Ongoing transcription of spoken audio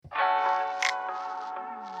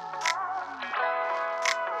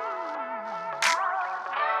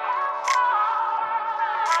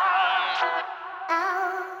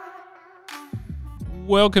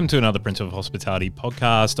Welcome to another Principle of Hospitality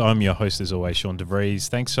podcast. I'm your host, as always, Sean DeVries.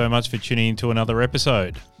 Thanks so much for tuning in to another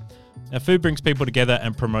episode. Now, food brings people together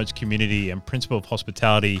and promotes community, and Principle of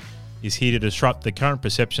Hospitality is here to disrupt the current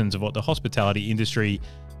perceptions of what the hospitality industry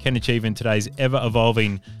can achieve in today's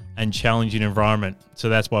ever-evolving and challenging environment. So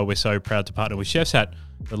that's why we're so proud to partner with Chef's Hat,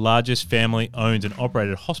 the largest family-owned and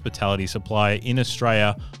operated hospitality supplier in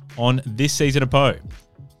Australia, on this season of PO.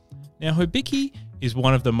 Now, Hibiki is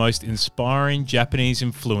one of the most inspiring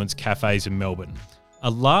Japanese-influenced cafes in Melbourne.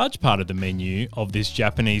 A large part of the menu of this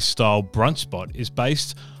Japanese-style brunch spot is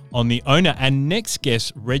based on the owner and next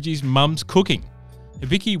guest Reiji's mum's cooking.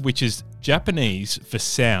 Hibiki, which is Japanese for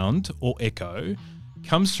sound or echo,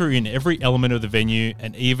 comes through in every element of the venue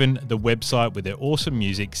and even the website with their awesome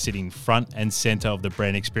music sitting front and center of the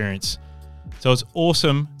brand experience. So it's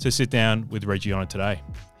awesome to sit down with Reiji Honour today.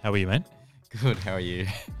 How are you, man? Good, how are you?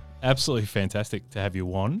 Absolutely fantastic to have you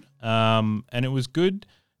on. And it was good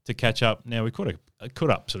to catch up. Now, we caught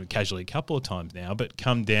up sort of casually a couple of times now, but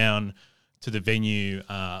come down to the venue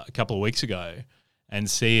a couple of weeks ago and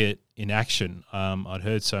see it in action. I'd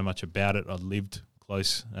heard so much about it. I'd lived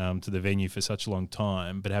close to the venue for such a long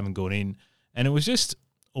time, but haven't gone in. And it was just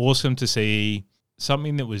awesome to see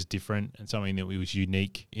something that was different and something that was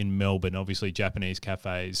unique in Melbourne. Obviously, Japanese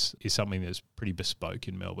cafes is something that's pretty bespoke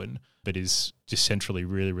in Melbourne, but is just centrally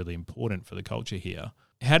really, really important for the culture here.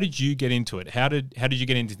 How did you get into it? How did you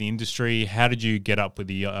get into the industry? How did you get up with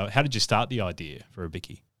the? How did you start the idea for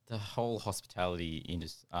Hibiki? The whole hospitality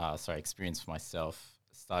experience for myself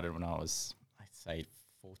started when I was, I'd say,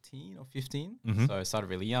 14 or 15. Mm-hmm. So I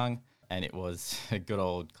started really young, and it was a good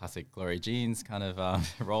old classic glory jeans kind of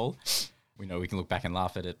role. We know we can look back and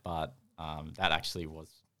laugh at it, but that actually was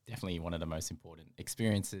definitely one of the most important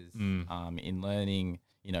experiences in learning,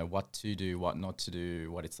 you know, what to do, what not to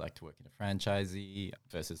do, what it's like to work in a franchisee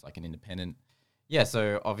versus like an independent. Yeah,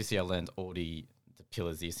 so obviously I learned all the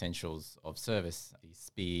pillars, the essentials of service, the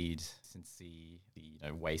speed, consistency,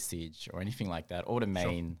 the wastage or anything like that, all the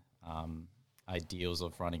main ideals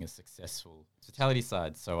of running a successful hospitality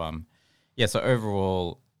side. So so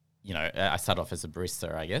overall, I started off as a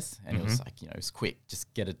barista, I guess, and it was like, it was quick,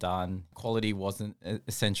 just get it done. Quality wasn't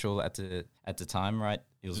essential at the time, right?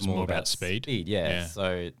 It was more about speed. Yeah.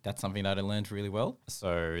 So that's something that I learned really well.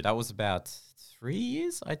 So that was about 3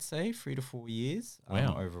 years, I'd say, 3 to 4 years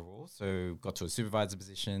overall. So got to a supervisor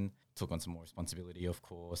position, took on some more responsibility, of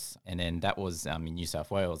course. And then that was in New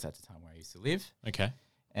South Wales at the time where I used to live. Okay.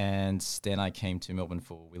 And then I came to Melbourne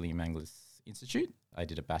for William Angliss Institute. I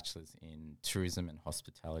did a bachelor's in tourism and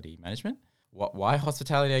hospitality management. Why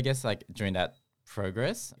hospitality? I guess like during that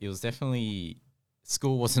progress, it was definitely,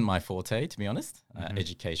 school wasn't my forte, to be honest,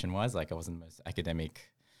 education-wise. Like I wasn't the most academic.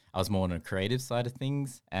 I was more on the creative side of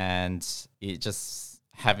things. And it just,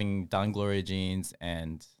 having done Gloria Jeans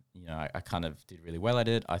and, I kind of did really well at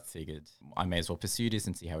it, I figured I may as well pursue this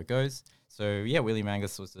and see how it goes. So yeah, William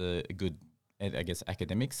Angliss was a good, I guess,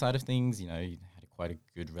 academic side of things. You had quite a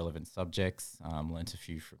good relevant subjects, learnt a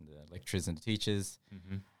few from the lecturers and the teachers.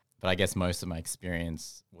 But I guess most of my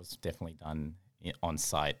experience was definitely done on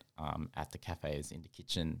site at the cafes, in the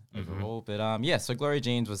kitchen overall. But so Gloria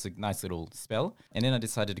Jeans was a nice little spell. And then I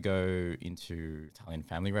decided to go into Italian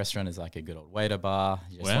family restaurant as like a good old waiter bar.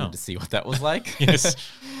 Just wanted to see what that was like. Yes.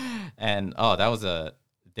 And that was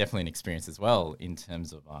definitely an experience as well in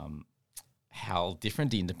terms of how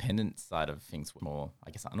different the independent side of things were. More,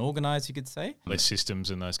 I guess, unorganized, you could say. Less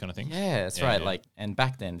systems and those kind of things. Yeah, that's right. Yeah. Like, and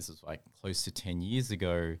back then, this was like close to 10 years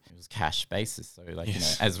ago, it was cash basis. So like,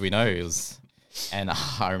 as we know, it was, and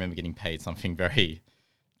I remember getting paid something very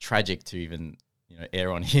tragic to even,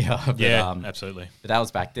 air on here. But, absolutely. But that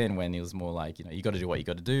was back then when it was more like, you got to do what you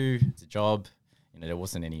got to do. It's a job. There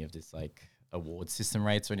wasn't any of this like award system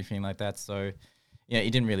rates or anything like that. So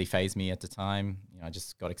it didn't really faze me at the time. I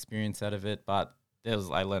just got experience out of it. But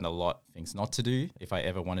I learned a lot of things not to do if I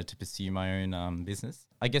ever wanted to pursue my own business.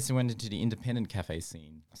 I guess I went into the independent cafe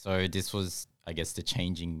scene. So this was, I guess, the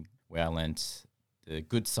changing where I learned the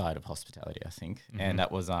good side of hospitality, I think. And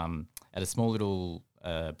that was at a small little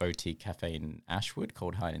boutique cafe in Ashwood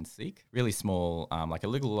called Hide and Seek. Really small, like a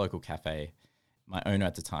little local cafe. My owner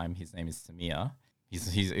at the time, his name is Samir.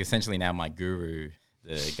 He's essentially now my guru.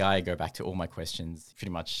 The guy I go back to all my questions, pretty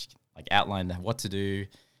much like outlined what to do,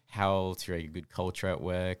 how to create a good culture at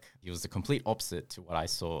work. He was the complete opposite to what I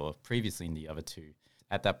saw previously in the other two.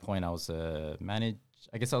 At that point, I was a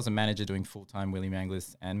manager doing full-time William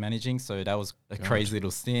Angliss and managing. So that was a crazy little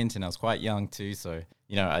stint, and I was quite young too. So,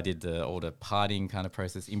 I did all the partying kind of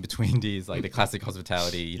process in between these, like the classic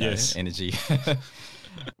hospitality, energy.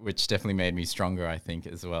 which definitely made me stronger, I think,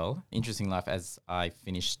 as well. Interesting life as I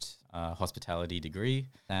finished hospitality degree.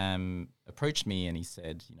 Sam approached me and he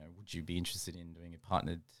said, would you be interested in doing a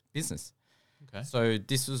partnered business? Okay. So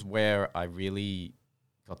this was where I really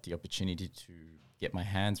got the opportunity to get my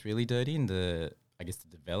hands really dirty in the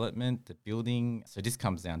development, the building. So this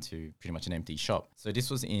comes down to pretty much an empty shop. So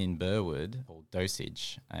this was in Burwood called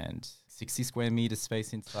Dosage, and 60 square meter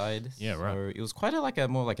space inside. Yeah, right. So it was quite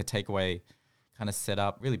more like a takeaway kind of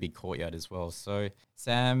setup, really big courtyard as well. So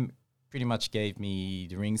Sam pretty much gave me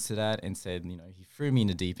the rings to that and said, he threw me in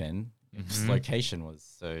the deep end. This location was,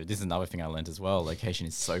 so this is another thing I learned as well. Location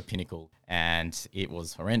is so pinnacle, and it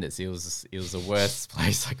was horrendous. It was the worst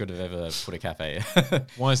place I could have ever put a cafe.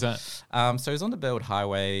 Why is that? So it was on the Burwood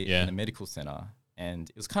Highway in a medical center, and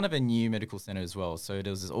it was kind of a new medical center as well. So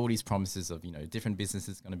there was all these promises of, different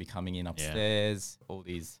businesses going to be coming in upstairs, all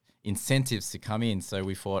these incentives to come in. So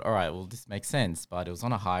we thought, all right, well, this makes sense, but it was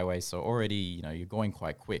on a highway. So already, you're going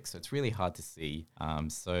quite quick. So it's really hard to see.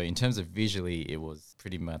 So in terms of visually, it was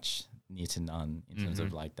pretty much near to none in terms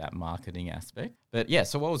of like that marketing aspect. But yeah,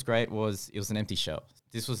 so what was great was it was an empty shell.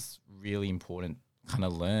 This was really important kind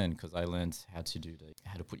of learn, because I learned how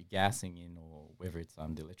to put your gassing in, or whether it's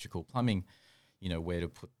the electrical plumbing, where to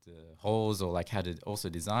put the holes, or like how to also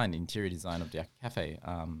design interior design of the cafe.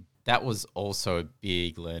 That was also a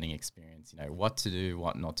big learning experience, what to do,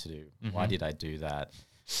 what not to do. Why did I do that?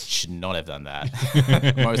 Should not have done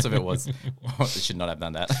that. Most of it was, should not have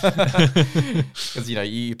done that. Because,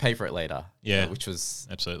 you pay for it later. Yeah. Which was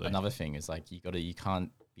absolutely another thing. Is like, you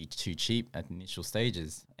can't be too cheap at initial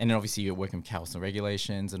stages. And then obviously you're working with council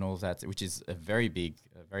regulations and all of that, which is a very big,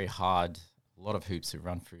 very hard, a lot of hoops to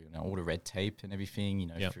run through, all the red tape and everything,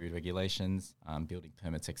 through regulations, building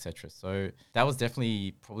permits, etc. So that was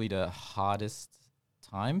definitely probably the hardest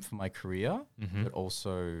time for my career, but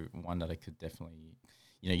also one that I could definitely,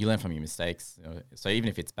 you learn from your mistakes. So even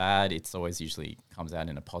if it's bad, it's always usually comes out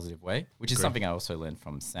in a positive way, which is something I also learned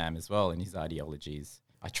from Sam as well in his ideologies.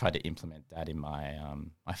 I tried to implement that in my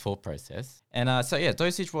my thought process. And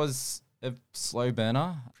Dosage was a slow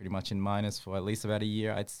burner, pretty much in minus for at least about a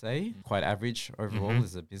year, I'd say. Quite average overall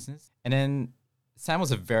as a business. And then Sam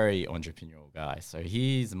was a very entrepreneurial guy. So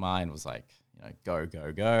his mind was like, go,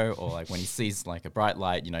 go, go. Or like when he sees like a bright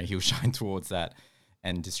light, he'll shine towards that.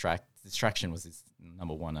 And distraction was his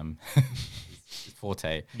number one his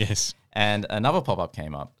forte. Yes. And another pop-up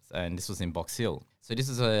came up, and this was in Box Hill. So this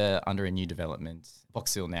is under a new development.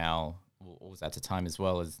 Box Hill now, or was at the time as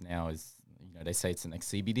well as now, is, they say it's the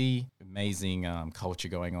next CBD. Amazing culture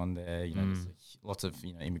going on there. There's lots of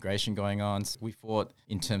immigration going on. So we thought,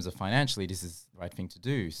 in terms of financially, this is the right thing to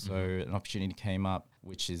do. So an opportunity came up,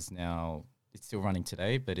 which is now, it's still running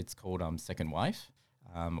today, but it's called Second Wife.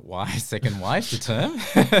 Why Second Wife, the term?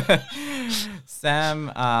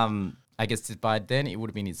 Sam, I guess by then it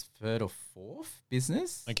would have been his third or fourth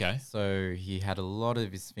business. Okay. So he had a lot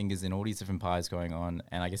of his fingers in all these different pies going on.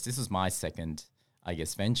 And I guess this was my second,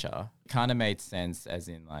 venture. Kind of made sense, as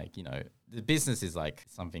in like, the business is like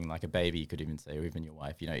something like a baby, you could even say, or even your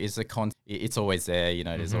wife. It's always there.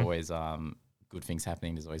 There's always good things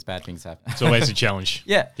happening. There's always bad things happening. It's always a challenge.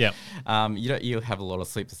 Yeah. Yeah. You have a lot of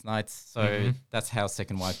sleepless nights. So that's how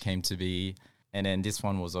Second Wife came to be. And then this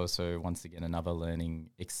one was also, once again, another learning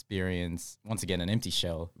experience. Once again, an empty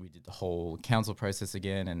shell. We did the whole council process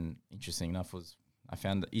again. And interesting enough I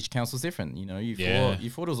found that each council is different. You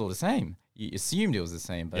thought it was all the same. You assumed it was the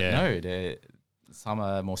same, but no, some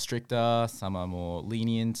are more stricter, some are more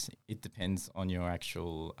lenient. It depends on your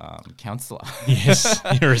actual counsellor. Yes,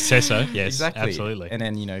 your assessor. Yes, exactly. Absolutely. And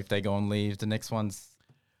then, if they go on leave, the next one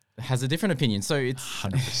has a different opinion. So it's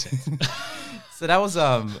 100%. So that was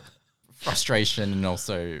frustration and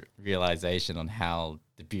also realization on how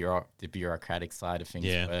the bureaucratic side of things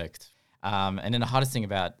worked. And then the hardest thing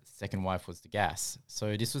about Second Wife was the gas.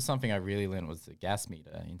 So this was something I really learned, was the gas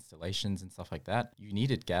meter installations and stuff like that. You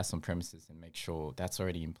needed gas on premises and make sure that's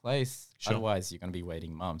already in place. Sure. Otherwise, you're going to be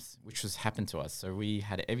waiting months, which has happened to us. So we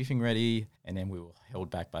had everything ready, and then we were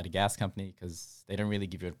held back by the gas company because they don't really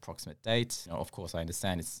give you an approximate date. Of course, I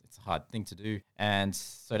understand it's a hard thing to do. And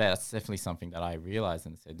so that's definitely something that I realized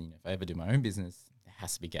and said, if I ever do my own business, there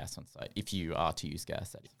has to be gas on site. If you are to use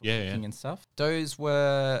gas, that is for cooking and stuff.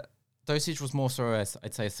 Dosage was more so,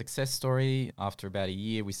 I'd say, a success story. After about a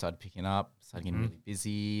year, we started picking up, started getting really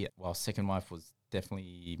busy, while Second Wife was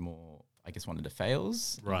definitely more, one of the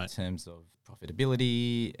fails in terms of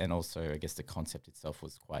profitability, and also, the concept itself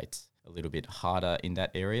was quite a little bit harder in that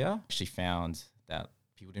area. Actually found that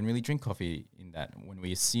people didn't really drink coffee in that when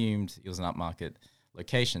we assumed it was an upmarket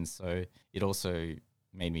location. So it also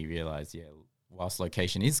made me realize, whilst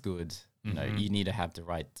location is good, You know, you need to have the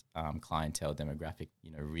right clientele demographic,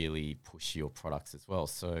 you know, really push your products as well.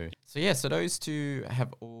 So those two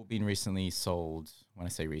have all been recently sold. When I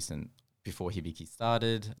say recent, before Hibiki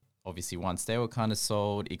started. Obviously, once they were kind of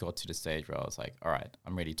sold, it got to the stage where I was like, all right,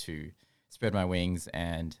 I'm ready to spread my wings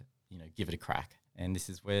and, you know, give it a crack. And this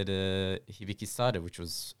is where the Hibiki started, which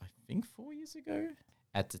was, I think, 4 years ago.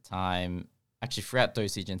 At the time, actually, throughout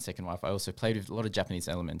Dosage and Second Wife, I also played with a lot of Japanese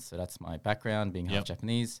elements. So that's my background, being half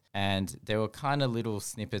Japanese. And there were kind of little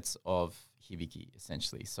snippets of Hibiki,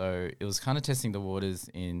 essentially. So it was kind of testing the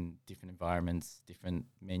waters in different environments, different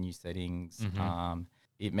menu settings.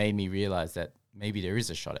 It made me realize that maybe there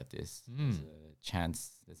is a shot at this. There's a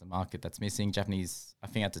chance, there's a market that's missing. Japanese, I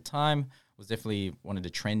think at the time, was definitely one of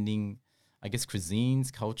the trending, I guess,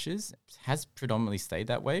 cuisines, cultures. It has predominantly stayed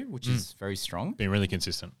that way, which is very strong. Been really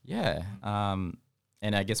consistent. Yeah. And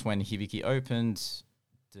I guess when Hibiki opened,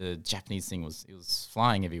 the Japanese thing was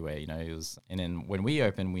flying everywhere, you know. And then when we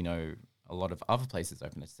opened, we know a lot of other places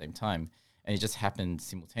opened at the same time. And it just happened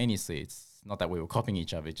simultaneously. It's not that we were copying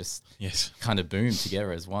each other, it just kind of boomed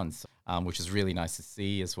together as one, which is really nice to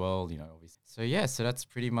see as well, you know. Obviously. So that's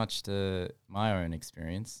pretty much my own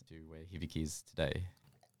experience to where Hibiki is today.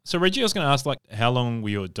 So Reiji, I was going to ask, like, how long were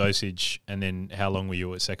you at Dosage and then how long were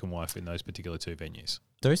you at Second Wife in those particular two venues?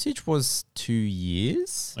 Dosage was 2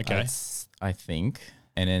 years, I think.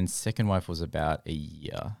 And then Second Wife was about a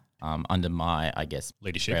year under my, I guess,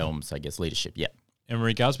 leadership. Leadership, yeah. In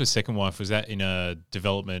regards with Second Wife, was that in a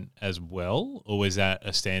development as well, or was that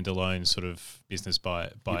a standalone sort of business by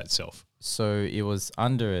itself? So it was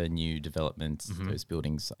under a new development, those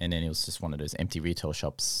buildings, and then it was just one of those empty retail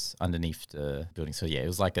shops underneath the building. So yeah, it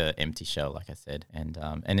was like an empty shell, like I said. And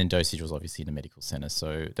then Dosage was obviously in the medical center.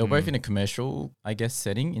 So they were both in a commercial, I guess,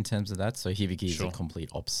 setting in terms of that. So Hibiki is a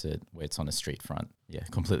complete opposite, where it's on a street front. Yeah,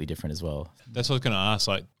 completely different as well. That's what I was going to ask.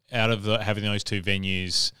 Like, out of having those two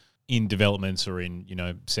venues in developments or in, you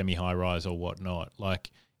know, semi-high rise or whatnot, like,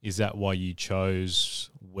 is that why you chose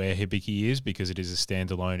where Hibiki is? Because it is a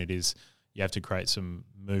standalone. You have to create some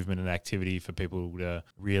movement and activity for people to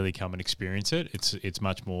really come and experience it. It's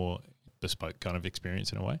much more bespoke kind of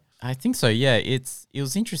experience in a way. I think so, yeah. It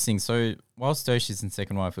was interesting. So whilst Doshi's in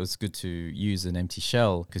Second Wife, it was good to use an empty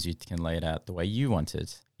shell because you can lay it out the way you want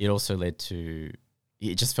it. It also led to,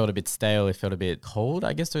 it just felt a bit stale. It felt a bit cold,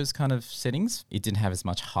 I guess, those kind of settings. It didn't have as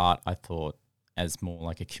much heart, I thought, as more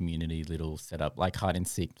like a community little setup, like Hide and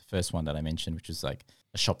Seek, the first one that I mentioned, which was like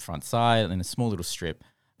a shop front side and a small little strip,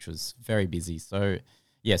 which was very busy. So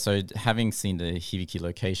yeah, so having seen the Hibiki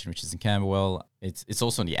location, which is in Camberwell, it's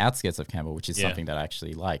also on the outskirts of Camberwell, which is something that I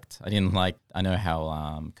actually liked. I know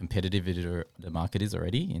how competitive the market is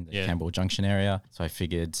already in the Camberwell Junction area. So I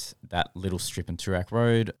figured that little strip in Toorak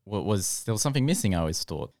Road, there was something missing, I always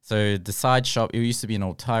thought. So the side shop, it used to be an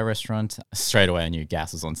old Thai restaurant. Straight away I knew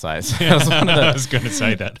gas was on site. So I was going to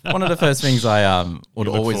say that. One of the first things I would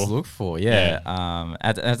always look for. Yeah.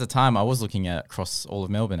 At the time I was looking at across all of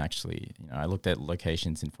Melbourne, actually. You know, I looked at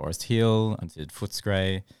locations in Forest Hill, I did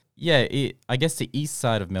Footscray. Yeah, I guess the east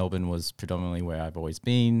side of Melbourne was predominantly where I've always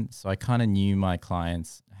been. So I kind of knew my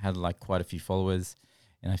clients, had like quite a few followers,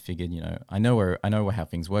 and I figured, you know, I know how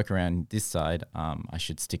things work around this side. I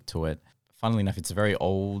should stick to it. Funnily enough, it's a very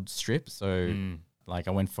old strip. So like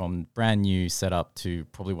I went from brand new setup to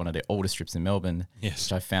probably one of the oldest strips in Melbourne,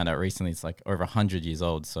 which I found out recently. It's like over 100 years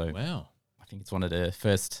old. So wow. I think it's one of the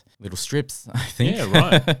first little strips, I think. Yeah,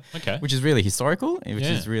 right. Okay. Which is really historical, which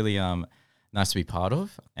is really nice to be part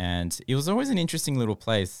of. And it was always an interesting little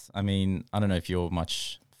place. I mean, I don't know if you're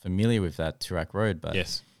much familiar with that Toorak Road, but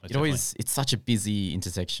yes, it's such a busy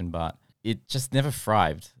intersection, but it just never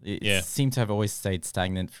thrived. It seemed to have always stayed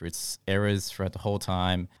stagnant through its errors throughout the whole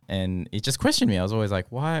time. And it just questioned me. I was always like,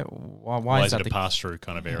 why is that a pass-through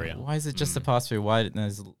kind of area? Why is it just a pass-through? Why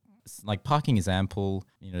there's like parking is ample,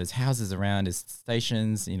 you know, there's houses around, there's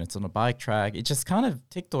stations, you know, it's on a bike track. It just kind of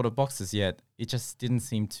ticked all the boxes, yet it just didn't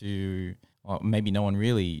seem to, or maybe no one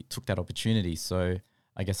really took that opportunity. So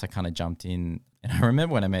I guess I kind of jumped in. And I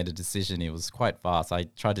remember when I made a decision, it was quite fast. I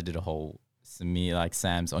tried to do the whole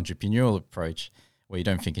Sam's entrepreneurial approach where you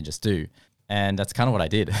don't think and just do. And that's kind of what I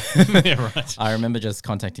did. Yeah, right. I remember just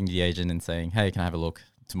contacting the agent and saying, hey, can I have a look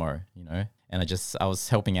tomorrow, you know? And I was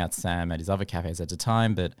helping out Sam at his other cafes at the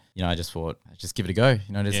time, but you know, I just thought, just give it a go.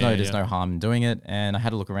 You know, there's no harm in doing it. And I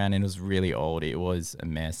had a look around and it was really old. It was a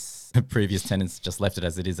mess. The previous tenants just left it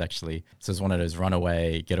as it is, actually. So it's one of those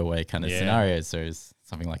runaway, getaway kind of scenarios. So it's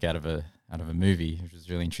something like out of a movie, which was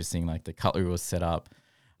really interesting. Like the cutlery was set up.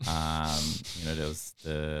 You know, there was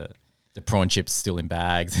The prawn chips still in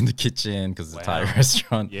bags in the kitchen because it's a Thai Wow.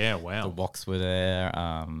 restaurant. Yeah, The wow. woks were there.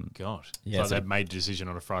 Gosh. Yeah, So so- they made a decision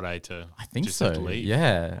on a Friday to I think just so. have to leave.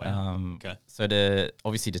 Yeah. Wow. Okay. So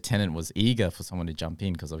obviously the tenant was eager for someone to jump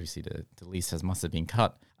in because obviously the lease must have been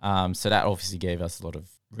cut. So that obviously gave us a lot of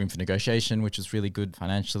room for negotiation, which was really good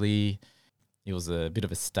financially. It was a bit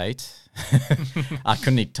of a state. I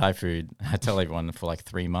couldn't eat Thai food. I tell everyone for like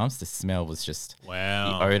 3 months. The smell was just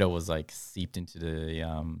Wow. the odor was like seeped into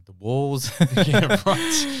the walls. Yeah,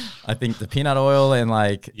 right. I think the peanut oil and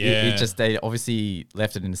like Yeah. it just they obviously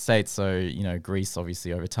left it in the States, so grease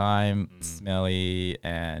obviously over time, smelly,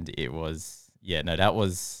 and it was that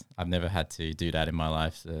was I've never had to do that in my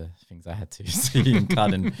life. The things I had to see and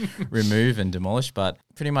cut and remove and demolish, but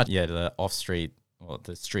pretty much the off street or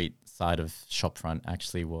the street side of shopfront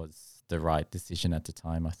actually was the right decision at the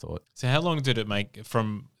time, I thought. So how long did it make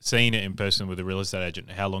from seeing it in person with a real estate agent?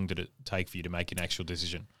 How long did it take for you to make an actual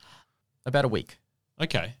decision? About a week.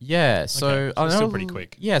 Okay. Yeah, so Okay, so I it's know, still pretty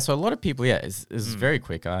quick. Yeah, so a lot of people, it's very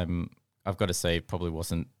quick. I've got to say, it probably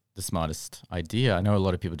wasn't the smartest idea. I know a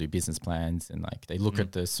lot of people do business plans and like they look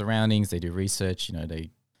at the surroundings, they do research.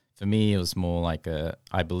 For me, it was more like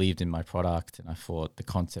I believed in my product and I thought the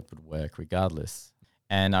concept would work regardless.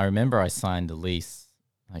 And I remember I signed the lease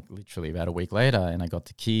like literally about a week later, and I got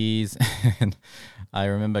the keys. And I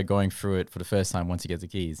remember going through it for the first time once you get the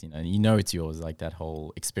keys. It's yours, like that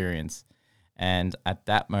whole experience. And at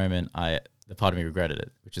that moment, the part of me regretted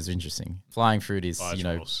it, which is interesting. Flying through this,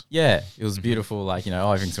 it was beautiful. Like,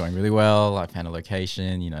 everything's going really well. I found a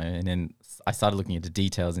location, and then I started looking at the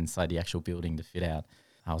details inside the actual building to fit out.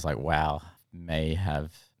 I was like, wow, may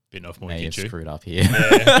have screwed up here.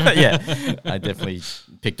 Yeah, I definitely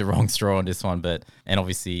picked the wrong straw on this one. And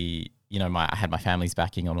obviously, I had my family's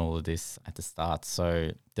backing on all of this at the start.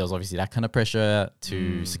 So there was obviously that kind of pressure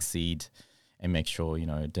to succeed and make sure,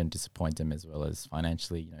 don't disappoint them as well as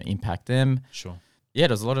financially, impact them. Sure. Yeah,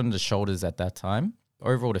 there was a lot on the shoulders at that time.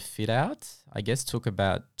 Overall, to fit out, I guess, took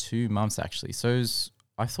about 2 months actually. So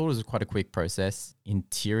I thought it was quite a quick process.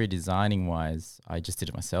 Interior designing wise, I just did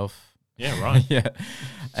it myself. Yeah, right. Yeah.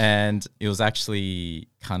 And it was actually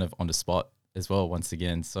kind of on the spot as well, once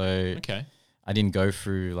again. So Okay. I didn't go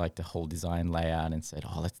through like the whole design layout and said,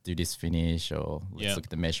 let's do this finish or let's look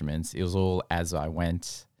at the measurements. It was all as I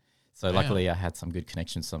went. So luckily I had some good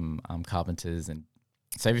connections, some carpenters, and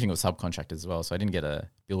so everything was subcontracted as well. So I didn't get a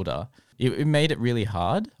builder. It made it really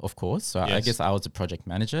hard, of course. So I guess I was a project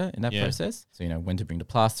manager in that process. So, when to bring the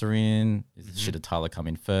plaster in, should a tiler come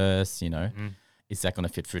in first, is that going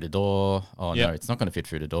to fit through the door? Oh, no, it's not going to fit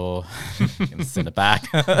through the door. I'm going to send it back.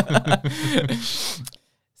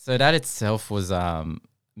 So that itself was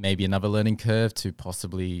maybe another learning curve to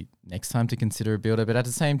possibly next time to consider a builder. But at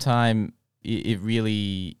the same time,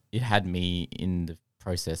 it had me in the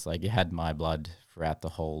process. Like, it had my blood throughout the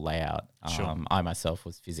whole layout. Sure. I myself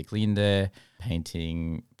was physically in there,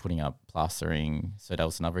 painting, putting up plastering. So that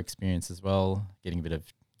was another experience as well, getting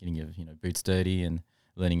your boots dirty and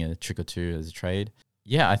learning a trick or two as a trade.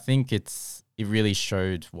 Yeah, I think it really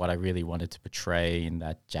showed what I really wanted to portray in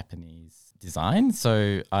that Japanese design.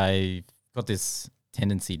 So I got this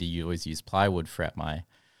tendency to always use plywood throughout my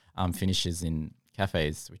finishes in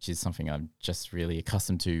cafes, which is something I'm just really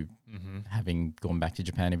accustomed to, having gone back to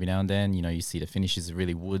Japan every now and then. You see the finishes are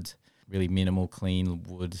really minimal, clean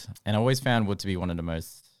wood. And I always found wood to be one of the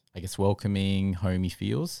most, I guess, welcoming, homey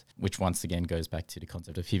feels, which once again goes back to the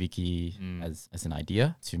concept of Hibiki as an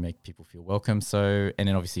idea to make people feel welcome. So, and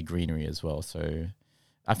then obviously greenery as well. So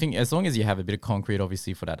I think as long as you have a bit of concrete,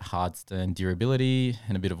 obviously, for that hard stern durability,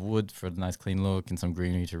 and a bit of wood for a nice clean look, and some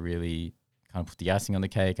greenery to really kind of put the icing on the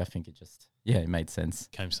cake, I think it made sense.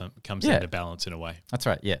 Comes into balance in a way. That's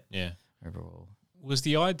right. Yeah. Yeah. Overall. Was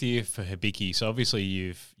the idea for Hibiki, so obviously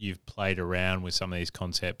you've played around with some of these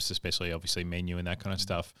concepts, especially obviously menu and that kind of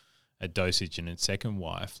stuff at Dosage and at Second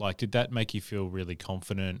Wife. Like, did that make you feel really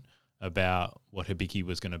confident about what Hibiki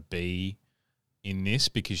was going to be in this,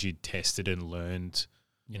 because you tested and learned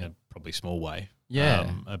in a probably small way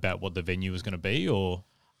about what the venue was going to be? Or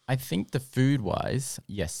I think the food wise,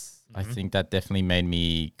 yes. I think that definitely made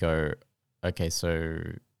me go, okay, so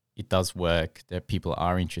it does work. That people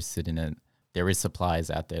are interested in it. There is suppliers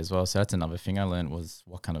out there as well. So that's another thing I learned, was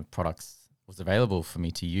what kind of products was available for me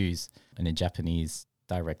to use in a Japanese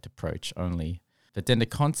direct approach only. But then the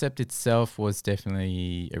concept itself was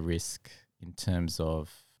definitely a risk in terms of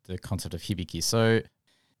the concept of Hibiki. So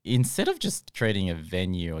instead of just creating a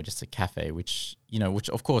venue or just a cafe, which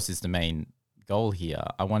of course is the main goal here,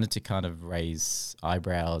 I wanted to kind of raise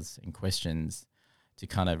eyebrows and questions to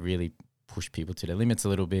kind of really push people to their limits a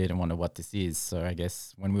little bit and wonder what this is. So I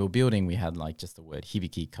guess when we were building, we had like just the word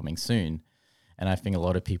Hibiki coming soon. And I think a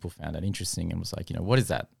lot of people found that interesting and was like, what is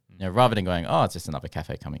that? Rather than going, oh, it's just another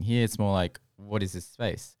cafe coming here, it's more like, what is this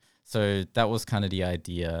space? So that was kind of the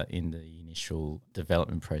idea in the initial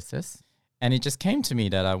development process. And it just came to me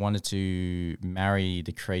that I wanted to marry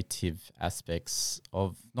the creative aspects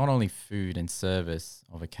of not only food and service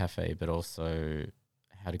of a cafe, but also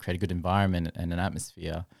how to create a good environment and an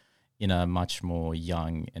atmosphere in a much more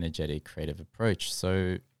young, energetic, creative approach.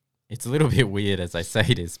 So it's a little bit weird as I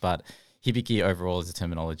say this, but Hibiki overall as a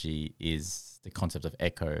terminology is the concept of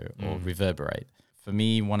echo or reverberate. For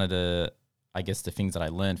me, one of the, I guess, the things that I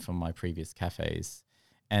learned from my previous cafes,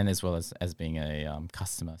 and as well as being a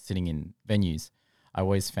customer sitting in venues, I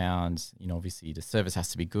always found, obviously the service has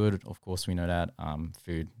to be good. Of course, we know that.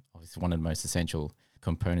 Food, obviously one of the most essential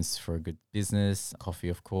components for a good business. Coffee,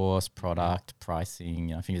 of course, product,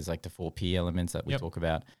 pricing. I think it's like the 4P elements that we talk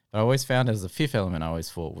about. But I always found as the fifth element I always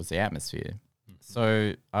thought was the atmosphere.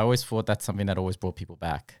 So I always thought that's something that always brought people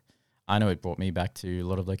back. I know it brought me back to a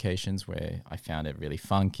lot of locations where I found it really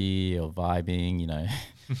funky or vibing,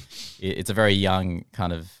 It's a very young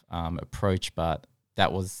kind of approach, but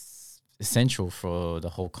that was essential for the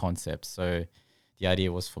whole concept. So the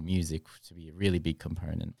idea was for music to be a really big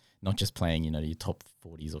component, not just playing, your top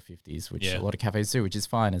 40s or 50s, which a lot of cafes do, which is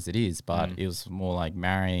fine as it is, but it was more like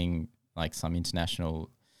marrying like some international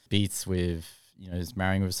beats with, just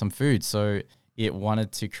marrying with some food. So it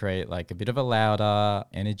wanted to create like a bit of a louder,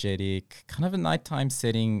 energetic, kind of a nighttime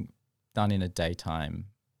setting done in a daytime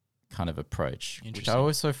kind of approach, which I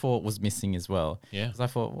also thought was missing as well. Yeah. Because I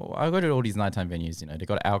thought, well, I go to all these nighttime venues, they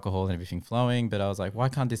got alcohol and everything flowing, but I was like, why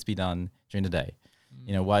can't this be done during the day?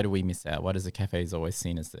 Why do we miss out? Why does the cafe is always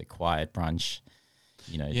seen as the quiet brunch?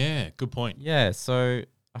 Yeah, good point. Yeah. So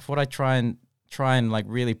I thought I'd try and like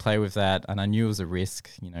really play with that. And I knew it was a risk,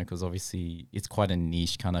 because obviously it's quite a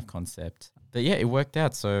niche kind of concept. But yeah, it worked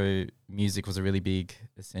out. So music was a really big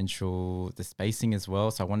essential, the spacing as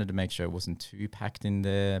well. So I wanted to make sure it wasn't too packed in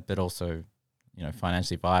there, but also,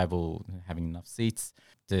 financially viable, having enough seats.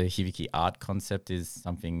 The Hibiki art concept is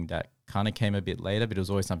something that kind of came a bit later, but it was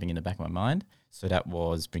always something in the back of my mind. So that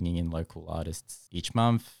was bringing in local artists each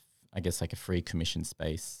month, I guess like a free commission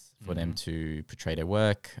space for them to portray their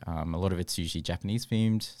work. A lot of it's usually Japanese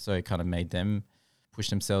themed. So it kind of made them push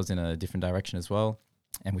themselves in a different direction as well.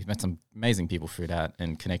 And we've met some amazing people through that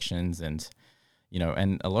and connections and,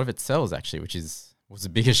 and a lot of it sells actually, which was the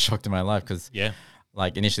biggest shock to my life because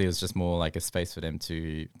like initially it was just more like a space for them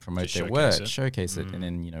to promote their work, showcase it. And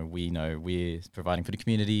then, we know we're providing for the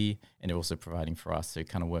community and they're also providing for us. So it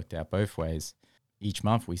kind of worked out both ways. Each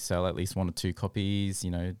month we sell at least 1 or 2 copies,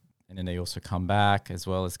 and then they also come back as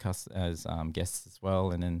well as guests as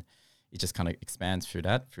well. And then it just kind of expands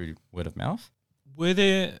through word of mouth. Were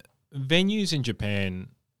there venues in Japan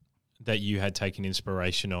that you had taken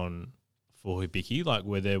inspiration on for Hibiki? Like,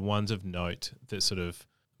 were there ones of note that sort of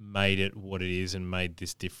made it what it is and made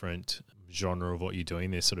this different genre of what you're doing,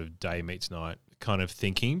 this sort of day meets night kind of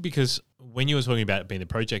thinking? Because when you were talking about being the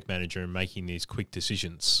project manager and making these quick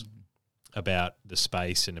decisions about the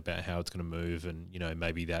space and about how it's going to move and,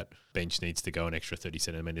 maybe that bench needs to go an extra 30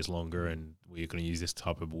 centimeters longer and we're going to use this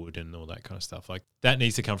type of wood and all that kind of stuff. Like that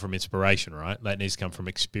needs to come from inspiration, right? That needs to come from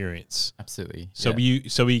experience. Absolutely. So were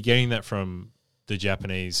you getting that from the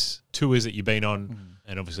Japanese tours that you've been on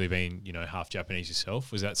and obviously being, half Japanese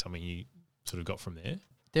yourself? Was that something you sort of got from there?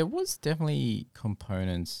 There was definitely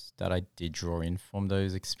components that I did draw in from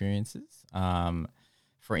those experiences.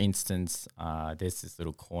 For instance, there's this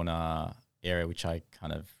little corner area which I'm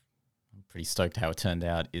pretty stoked how it turned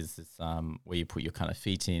out, is this where you put your kind of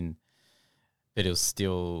feet in, but it was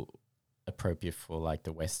still appropriate for like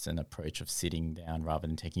the Western approach of sitting down rather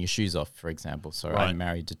than taking your shoes off, for example. So I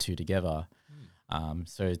married the two together.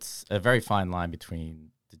 So it's a very fine line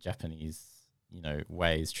between the Japanese,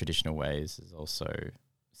 ways, traditional ways, is also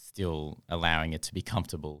still allowing it to be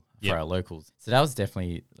comfortable for our locals. So that was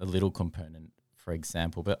definitely a little component, for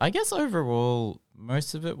example. But I guess overall,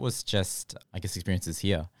 most of it was just, experiences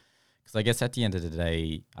here. Because I guess at the end of the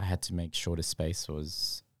day, I had to make sure the space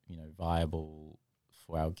was, viable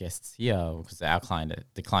for our guests here, because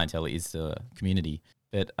the clientele is the community.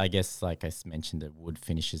 But I guess, like I mentioned, the wood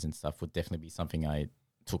finishes and stuff would definitely be something I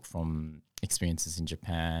took from experiences in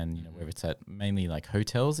Japan, where it's at mainly like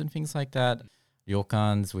hotels and things like that.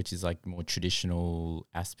 Ryokans, which is like more traditional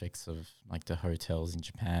aspects of like the hotels in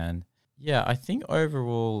Japan. Yeah, I think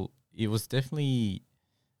overall it was definitely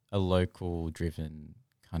a local driven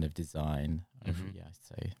kind of design. I'd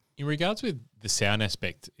say. In regards with the sound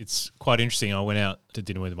aspect, it's quite interesting. I went out to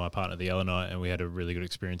dinner with my partner the other night and we had a really good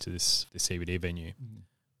experience at this CBD venue.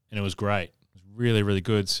 And it was great. It was really, really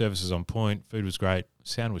good. Service was on point. Food was great.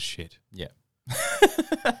 Sound was shit. Yeah.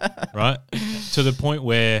 Right? To the point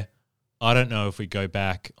where I don't know if we go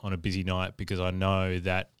back on a busy night, because I know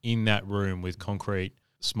that in that room with concrete,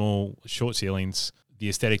 small, short ceilings, the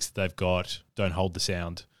aesthetics that they've got don't hold the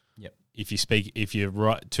sound. Yep. If you're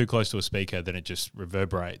right too close to a speaker, then it just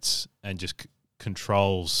reverberates and just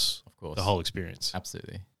controls the whole experience.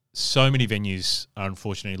 Absolutely. So many venues are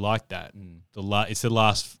unfortunately like that. It's the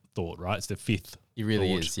last thought, right? It's the fifth. It really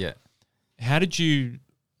thought. is, yeah. How did you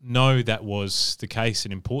know that was the case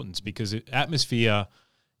and importance? Because atmosphere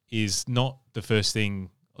is not the first thing.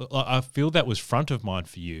 I feel that was front of mind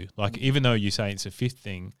for you. Like, even though you say it's a fifth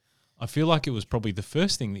thing, I feel like it was probably the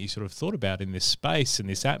first thing that you sort of thought about in this space and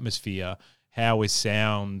this atmosphere. How is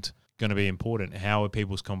sound going to be important? How are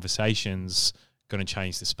people's conversations going to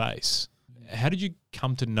change the space? How did you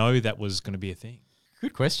come to know that was going to be a thing?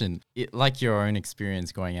 Good question. Like your own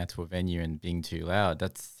experience going out to a venue and being too loud,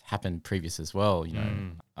 that's happened previous as well. You know,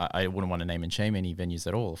 I wouldn't want to name and shame any venues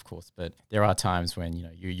at all, of course, but there are times when, you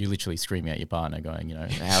know, you're literally screaming at your partner going, you know,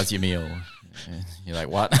 how's your meal? And you're like,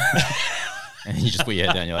 what? And you just put your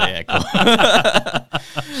head down. You're like, yeah, cool.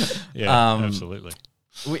 Yeah, absolutely.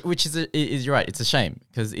 Which is you're right. It's a shame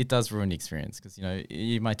because it does ruin the experience, because, you know,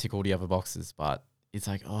 you might tick all the other boxes, but it's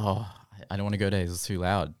like, oh, I don't want to go there. It's too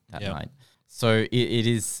loud that night. So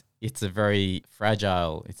it's a very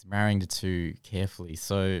fragile, it's marrying the two carefully.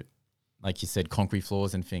 So like you said, concrete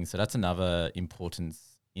floors and things. So that's another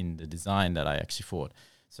importance in the design that I actually thought.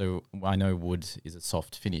 So I know wood is a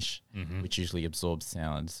soft finish, which usually absorbs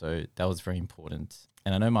sound. So that was very important.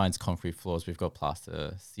 And I know mine's concrete floors. We've got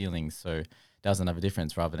plaster ceilings. So that was another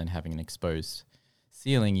difference. Rather than having an exposed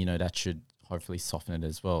ceiling, you know, that should hopefully soften it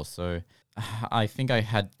as well. So I think I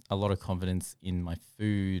had a lot of confidence in my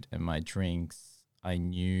food and my drinks. I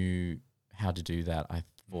knew how to do that. I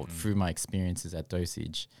thought through my experiences at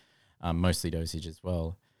Dosage, mostly Dosage as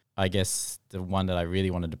well. I guess the one that I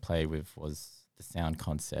really wanted to play with was the sound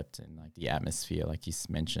concept and like the atmosphere, like you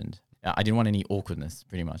mentioned. I didn't want any awkwardness,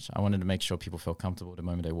 pretty much. I wanted to make sure people felt comfortable the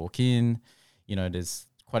moment they walk in. You know, there's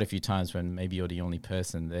quite a few times when maybe you're the only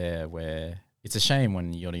person there where it's a shame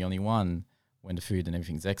when you're the only one when the food and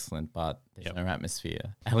everything's excellent, but there's no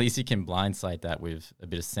atmosphere. At least you can blindside that with a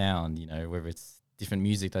bit of sound, you know, whether it's different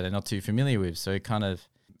music that they're not too familiar with. So it kind of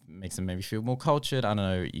makes them maybe feel more cultured. I don't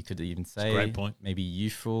know, you could even say great point. Maybe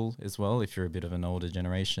youthful as well if you're a bit of an older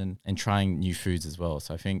generation, and trying new foods as well.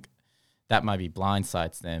 So I think that maybe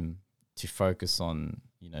blindsides them to focus on,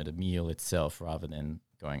 you know, the meal itself rather than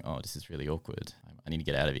going, oh, this is really awkward. I need to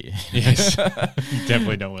get out of here. Yes, you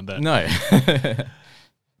definitely don't want that. No.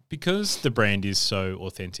 Because the brand is so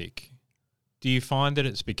authentic, do you find that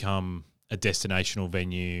it's become a destinational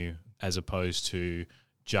venue as opposed to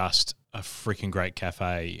just a freaking great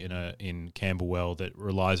cafe in Camberwell that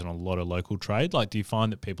relies on a lot of local trade? Like, do you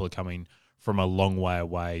find that people are coming from a long way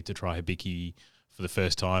away to try Hibiki for the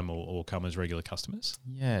first time or come as regular customers?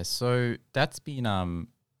 Yeah, so that's been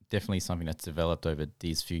definitely something that's developed over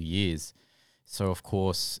these few years. So, of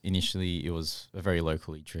course, initially it was a very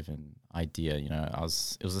locally driven idea. You know, it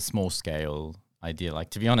was a small scale idea. Like,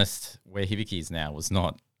 to be honest, where Hibiki is now was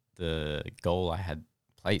not the goal I had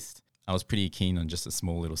placed. I was pretty keen on just a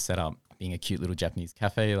small little setup, being a cute little Japanese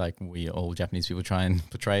cafe like we all Japanese people try and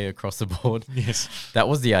portray across the board. Yes. That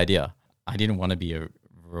was the idea. I didn't want to be a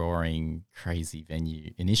roaring, crazy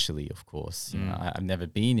venue initially, of course. You know, I've never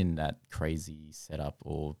been in that crazy setup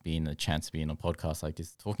or been a chance to be in a podcast like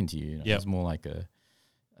this talking to you. It was more like a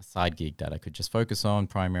side gig that I could just focus on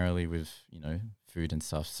primarily with, you know, food and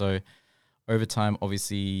stuff. So over time,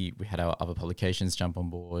 obviously, we had our other publications jump on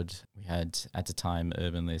board. We had, at the time,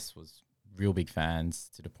 Urban List was real big fans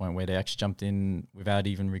to the point where they actually jumped in without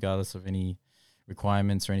even regardless of any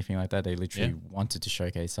requirements or anything like that. They literally wanted to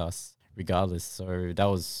showcase us regardless. So that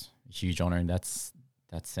was a huge honor in that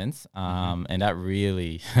sense. And that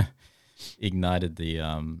really ignited the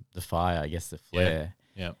fire, I guess, the flare.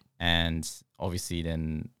 Yeah. And obviously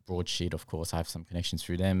then Broadsheet, of course, I have some connections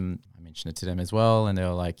through them. I mentioned it to them as well. And they were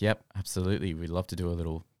like, yep, absolutely. We'd love to do a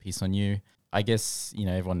little piece on you. I guess, you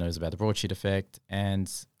know, everyone knows about the Broadsheet effect,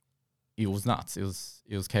 and it was nuts. It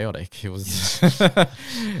was chaotic. It was,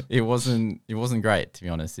 it wasn't great, to be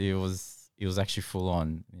honest. It was actually full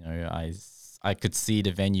on. You know, I could see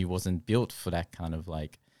the venue wasn't built for that kind of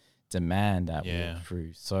like demand that we went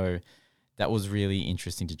through. So that was really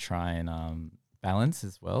interesting to try and balance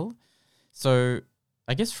as well. So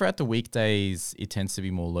I guess throughout the weekdays, it tends to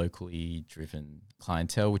be more locally driven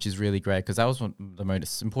clientele, which is really great because that was the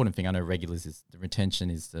most important thing. I know regulars is the retention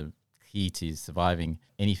is the key to surviving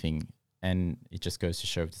anything. And it just goes to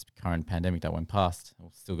show with this current pandemic that went past,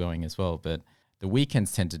 still going as well. But the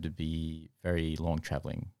weekends tended to be very long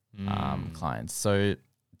traveling clients. So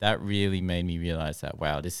that really made me realize that,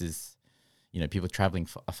 wow, this is, people traveling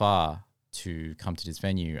afar to come to this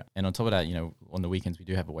venue. And on top of that, on the weekends, we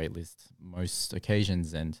do have a wait list most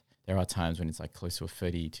occasions. And there are times when it's like close to a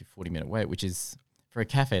 30 to 40 minute wait, which is for a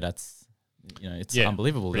cafe, that's, it's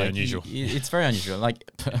unbelievable. Pretty unusual. It's very unusual. Like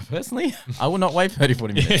personally, I would not wait 30,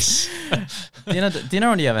 40 minutes. Yes. dinner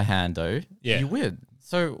on the other hand though, Yeah. you would.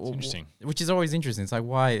 So Interesting. Which is always interesting. It's like,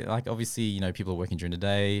 why, like obviously, people are working during the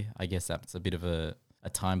day. I guess that's a bit of a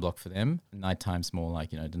time block for them. Nighttime's more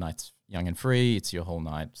like, the night's young and free. It's your whole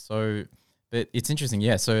night. So, but it's interesting.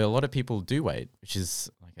 Yeah. So a lot of people do wait, which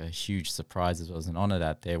is like a huge surprise as well as an honor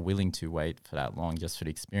that they're willing to wait for that long just for the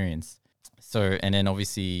experience. So, and then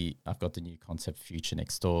obviously I've got the new concept Future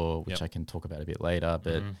next door, which I can talk about a bit later,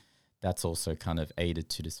 but that's also kind of aided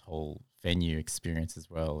to this whole venue experience as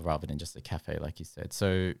well, rather than just a cafe, like you said.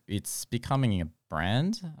 So it's becoming a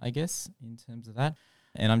brand, I guess, in terms of that.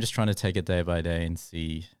 And I'm just trying to take it day by day and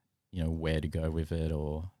see, where to go with it,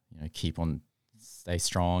 or, stay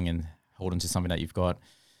strong and hold on to something that you've got.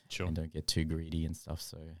 Sure. And don't get too greedy and stuff.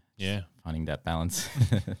 So yeah, finding that balance.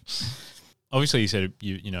 Obviously, you said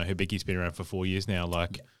Hibiki's been around for 4 years now.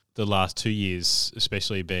 Like the last 2 years,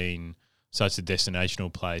 especially being such a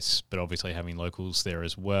destinational place, but obviously having locals there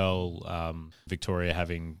as well. Victoria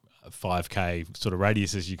having a 5K sort of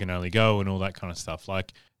radiuses you can only go and all that kind of stuff.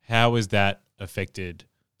 Like, how has that affected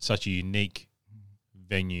such a unique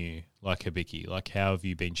venue like Hibiki? Like, how have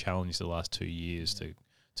you been challenged the last 2 years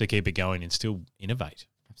to keep it going and still innovate?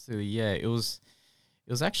 Absolutely, yeah. It was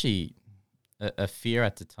actually a fear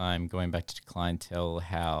at the time, going back to the clientele,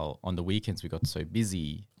 how on the weekends we got so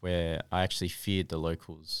busy where I actually feared the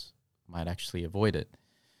locals might actually avoid it,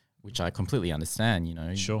 which I completely understand.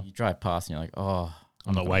 Sure. You drive past and you're like, oh,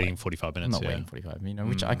 I'm not waiting 45 minutes. I'm not waiting 45 minutes,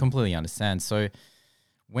 which I completely understand. So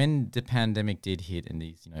when the pandemic did hit and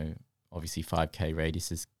these, obviously 5K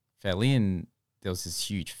radiuses fell in, there was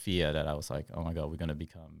this huge fear that I was like, oh my God, we're going to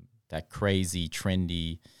become that crazy,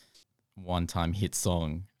 trendy, one-time hit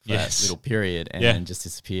song for that little period and then just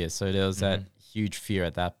disappear. So there was that huge fear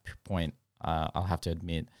at that point, I'll have to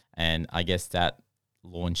admit. And I guess that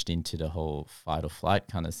launched into the whole fight or flight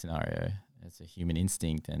kind of scenario. It's a human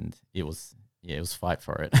instinct, and it was fight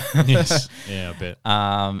for it. Yes. Yeah, I bet.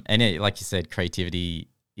 And like you said, creativity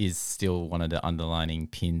is still one of the underlining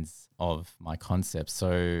pins of my concept.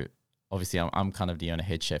 So obviously I'm kind of the owner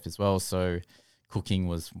head chef as well. So cooking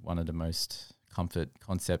was one of the most comfort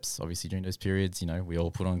concepts, obviously, during those periods. We all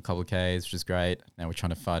put on a couple of Ks, which is great. Now we're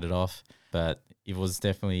trying to fight it off. But it was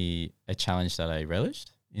definitely a challenge that I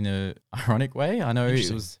relished in a ironic way. I know it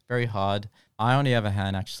was very hard. I, on the other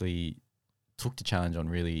hand, actually took the challenge on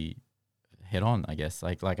really head on, I guess.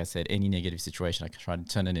 Like I said, any negative situation, I tried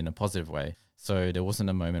to turn it in a positive way. So there wasn't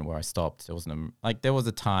a moment where I stopped. There was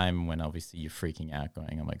a time when obviously you're freaking out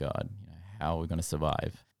going, oh my God, how are we going to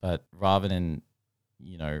survive? But rather than,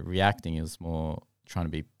 reacting, it was more trying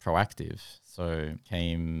to be proactive. So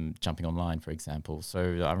came jumping online, for example. So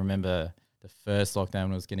I remember the first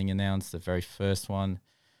lockdown was getting announced, the very first one.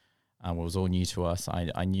 It was all new to us.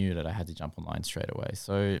 I knew that I had to jump online straight away.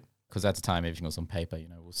 So, because at the time everything was on paper, it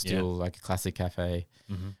was still like a classic cafe.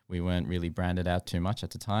 Mm-hmm. We weren't really branded out too much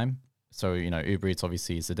at the time. So, Uber Eats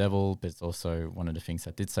obviously is the devil, but it's also one of the things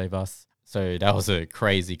that did save us. So that was a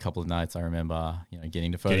crazy couple of nights. I remember,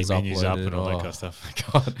 getting the photos menus up uploaded. and all that kind of stuff.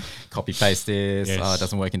 My God, copy paste this. Yes. Oh, it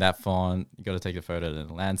doesn't work in that font. You got to take a photo of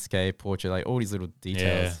the landscape, portrait, like all these little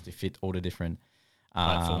details to fit all the different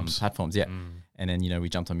platforms. Yeah. And then, we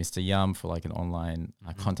jumped on Mr. Yum for like an online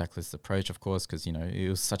contactless approach, of course, because, it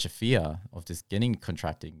was such a fear of this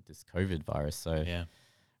contracting this COVID virus. So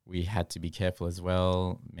we had to be careful as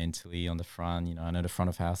well mentally on the front. I know the front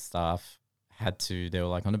of house staff they were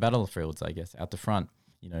like on the battlefields, I guess, out the front,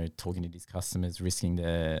 talking to these customers, risking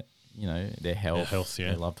their health,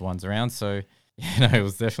 their loved ones around. So, it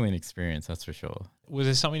was definitely an experience, that's for sure. Was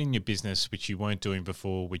there something in your business which you weren't doing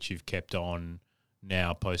before, which you've kept on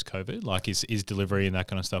now post-COVID? Like is delivery and that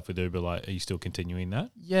kind of stuff with Uber, like, are you still continuing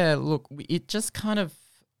that? Yeah, look, it just kind of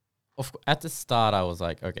at the start, I was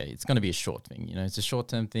like, okay, it's going to be a short thing. It's a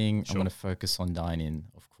short-term thing. Sure. I'm going to focus on dine-in,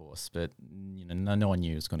 of course. But, no one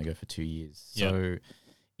knew it was going to go for 2 years. So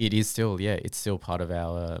it is still, it's still part of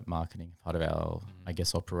our marketing, part of our, I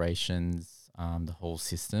guess, operations. the whole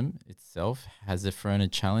system itself. Has it thrown a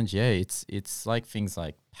challenge? Yeah, it's like things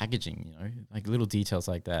like packaging, you know, like little details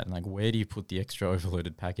like that. And like, where do you put the extra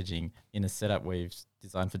overloaded packaging in a setup where you've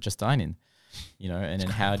designed for just dining, you know, and then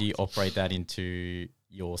how do you operate that into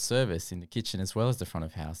your service in the kitchen as well as the front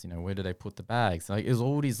of house? You know, where do they put the bags? Like, there's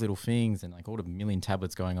all these little things and like all the million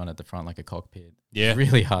tablets going on at the front, like a cockpit. Yeah. It's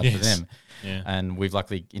really hard for them. Yeah. And we've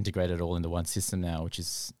luckily integrated it all into one system now, which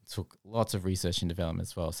is took lots of research and development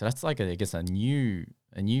as well. So that's like, I guess, a new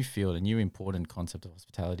field, a new important concept of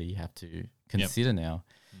hospitality you have to consider now.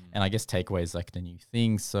 And I guess takeaway is like the new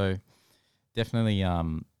thing. So definitely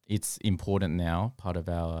it's important now. Part of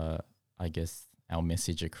our, I guess, our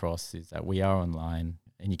message across is that we are online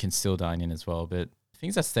and you can still dine in as well. But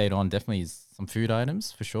things that stayed on definitely is some food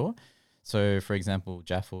items for sure. So for example,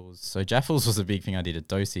 Jaffles. So Jaffles was a big thing I did at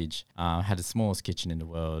Dosage. Had the smallest kitchen in the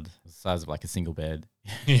world, the size of like a single bed.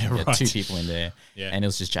 Yeah, right. Had 2 people in there. Yeah. And it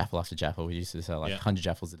was just Jaffle after Jaffle. We used to sell like 100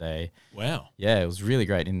 Jaffles a day. Wow. Yeah, it was really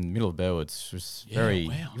great in the middle of Burwood. It was very,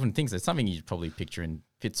 wow. you wouldn't think so. It's something you'd probably picture in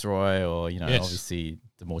Fitzroy or, you know, obviously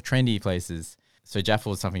the more trendy places. So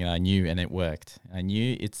Jaffle was something that I knew and it worked. I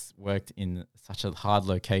knew it's worked in such a hard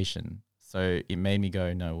location. So it made me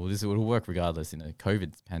go, no, well, this will work regardless in a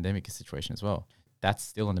COVID pandemic situation as well. That's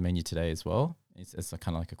still on the menu today as well. It's a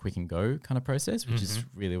kind of like a quick and go kind of process, which is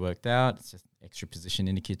really worked out. It's just extra position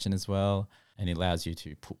in the kitchen as well. And it allows you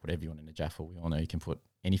to put whatever you want in a Jaffle. We all know you can put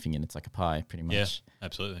anything in. It's like a pie pretty much. Yeah,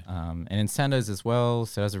 absolutely. And in Sandoz as well.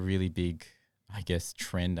 So that's a really big, I guess,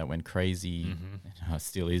 trend that went crazy. And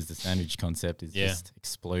still is. The sandwich concept is just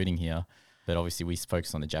exploding here. But obviously we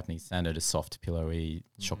focused on the Japanese sando, the soft, pillowy,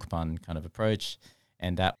 shokupan kind of approach.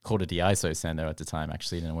 And that called it the ISO sando at the time,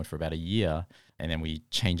 actually. And it went for about a year. And then we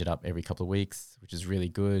change it up every couple of weeks, which is really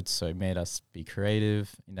good. So it made us be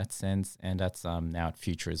creative in that sense. And that's now at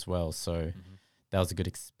Future as well. So that was a good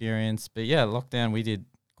experience. But yeah, lockdown, we did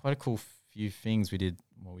quite a cool few things. We did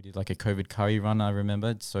like a COVID curry run, I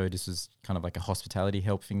remembered. So this was kind of like a hospitality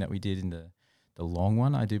help thing that we did in the long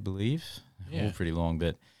one, I do believe. Yeah. All pretty long,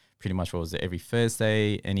 but pretty much what was it? Every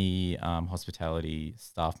Thursday, any hospitality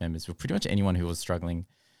staff members, or pretty much anyone who was struggling,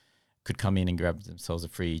 could come in and grab themselves a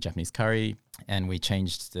free Japanese curry, and we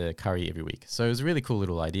changed the curry every week. So it was a really cool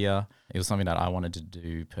little idea. It was something that I wanted to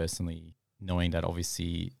do personally, knowing that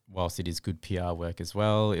obviously whilst it is good PR work as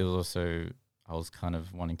well, it was also, I was kind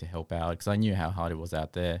of wanting to help out because I knew how hard it was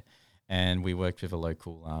out there. And we worked with a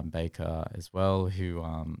local baker as well who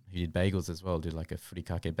did bagels as well, did like a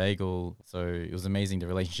furikake bagel. So it was amazing the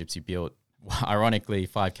relationships you built. Ironically,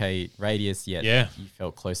 5K radius, yet you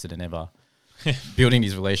felt closer than ever building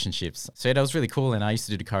these relationships. So yeah, that was really cool. And I used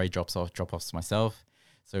to do the curry drop-offs myself.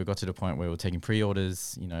 So we got to the point where we were taking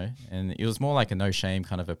pre-orders, you know, and it was more like a no shame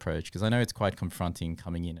kind of approach because I know it's quite confronting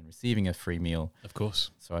coming in and receiving a free meal. Of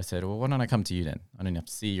course. So I said, well, why don't I come to you then? I don't have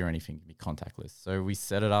to see you or anything. It'd be contactless. So we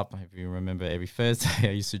set it up. If you remember, every Thursday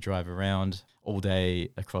I used to drive around all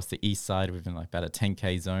day across the east side within like about a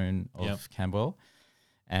 10K zone of Camberwell.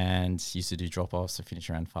 And used to do drop-offs, so finish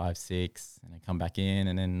around 5, 6, and then come back in,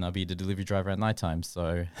 and then I'll be the delivery driver at nighttime.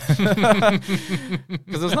 So,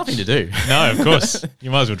 because there's nothing to do. No, of course. You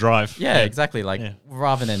might as well drive. Yeah, exactly. Like,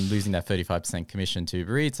 rather than losing that 35% commission to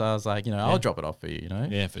Uber Eats, I was like, you know, I'll drop it off for you, you know?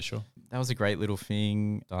 Yeah, for sure. That was a great little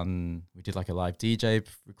thing. We did like a live DJ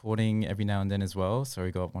recording every now and then as well. So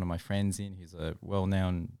we got one of my friends in, who's a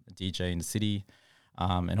well-known DJ in the city.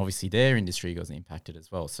 And obviously their industry was impacted as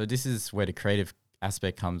well. So this is where the creative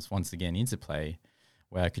aspect comes once again into play,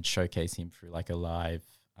 where I could showcase him through like a live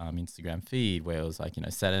Instagram feed where it was like, you know,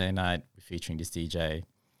 Saturday night featuring this DJ.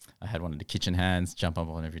 I had one of the kitchen hands jump up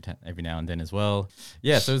on every now and then as well.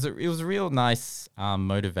 Yeah, so it was a real nice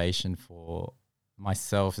motivation for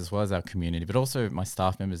myself as well as our community, but also my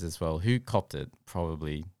staff members as well, who copped it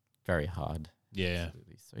probably very hard. Yeah.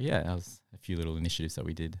 Absolutely. So yeah, that was a few little initiatives that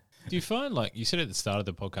we did. Do you find, like you said at the start of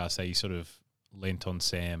the podcast, that you sort of lent on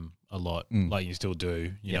Sam a lot, like you still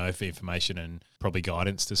do, you know, for information and probably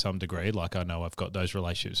guidance to some degree. Like I know I've got those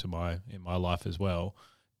relationships in my life as well.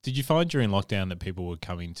 Did you find during lockdown that people were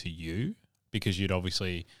coming to you because you'd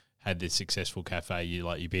obviously had this successful cafe,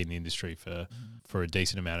 you've been in the industry for a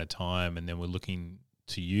decent amount of time, and then we're looking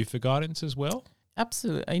to you for guidance as well?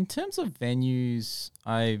 Absolutely. In terms of venues,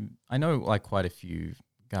 I know like quite a few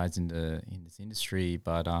guys in this industry,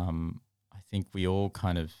 but I think we all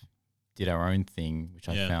kind of did our own thing, which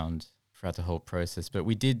I found throughout the whole process. But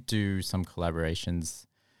we did do some collaborations,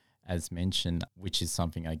 as mentioned, which is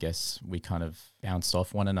something I guess we kind of bounced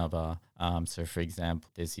off one another. So for example,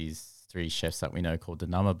 there's these 3 chefs that we know called the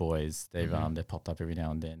Number Boys. They've popped up every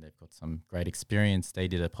now and then. They've got some great experience. They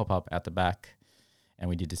did a pop-up at the back, and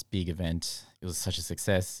we did this big event. It was such a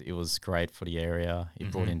success. It was great for the area.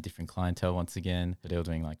 It brought in different clientele once again. But they were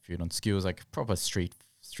doing like food on skills, like proper street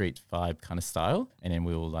vibe kind of style. And then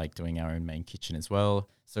we were like doing our own main kitchen as well.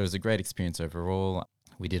 So it was a great experience overall.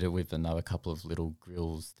 We did it with another couple of little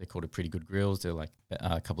grills. They're called Pretty Good Grills. They're like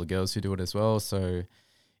a couple of girls who do it as well. So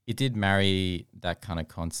it did marry that kind of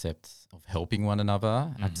concept of helping one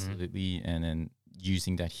another, absolutely, and then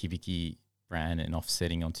using that Hibiki brand and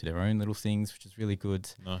offsetting onto their own little things, which is really good.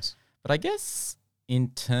 Nice. But I guess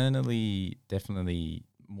internally, definitely,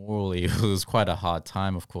 morally, it was quite a hard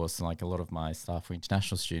time, of course. And like a lot of my staff were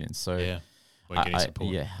international students. So I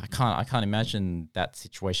can't imagine that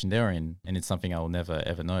situation they're in, and it's something I will never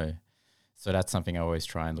ever know. So that's something I always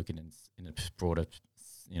try and look at in a broader,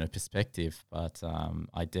 perspective. But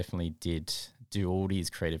I definitely did do all these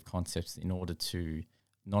creative concepts in order to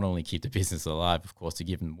not only keep the business alive, of course, to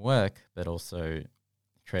give them work, but also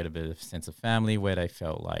create a bit of sense of family where they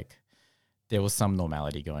felt like there was some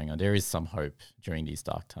normality going on. There is some hope during these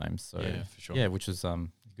dark times. So yeah, for sure. Yeah, which was a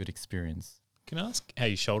good experience. Can I ask how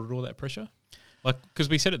you shouldered all that pressure? Like, because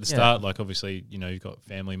we said at the start, like obviously, you've got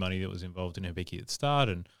family money that was involved in Hibiki at the start,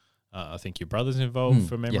 and I think your brother's involved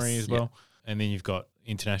from memory as well. And then you've got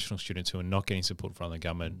international students who are not getting support from the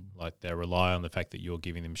government. Like they rely on the fact that you're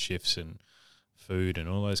giving them shifts and food and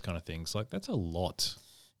all those kind of things. Like that's a lot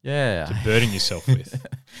to burden yourself with.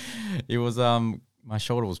 It was, my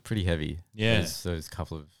shoulder was pretty heavy. Yeah. Those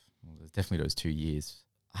couple of, definitely those 2 years.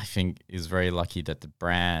 I think it was very lucky that the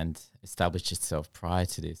brand established itself prior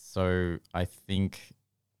to this. So I think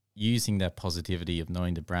using that positivity of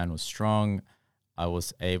knowing the brand was strong, I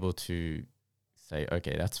was able to say,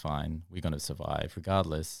 okay, that's fine. We're going to survive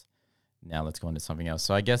regardless. Now let's go into something else.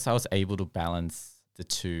 So I guess I was able to balance the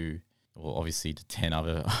two, well, obviously the 10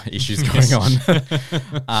 other issues going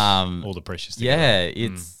on. All the pressures. Yeah,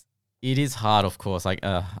 it is hard, of course. Like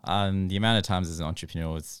the amount of times as an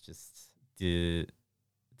entrepreneur, it's just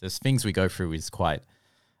there's things we go through is quite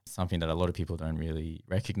something that a lot of people don't really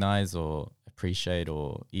recognize or appreciate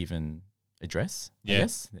or even address. I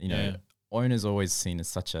guess. Owners always seen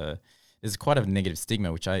as there's quite a negative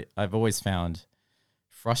stigma, which I've always found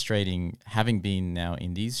frustrating, having been now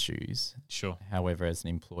in these shoes. Sure. However, as an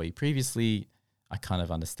employee previously, I kind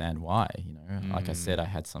of understand why. Like I said, I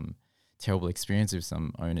had some terrible experience with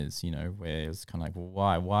some owners. Where it was kind of like,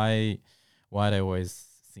 well, why are they always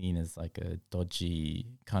seen as like a dodgy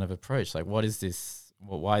kind of approach? Like, what is this?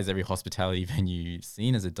 Why is every hospitality venue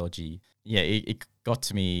seen as a dodgy? Yeah, it got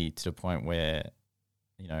to me to the point where,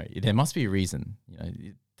 there must be a reason.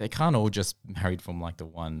 They can't all just married from like the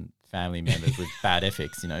one family members with bad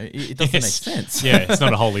ethics. It doesn't make sense. Yeah, it's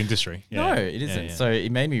not a whole industry. No, it isn't. Yeah. So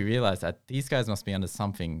it made me realize that these guys must be under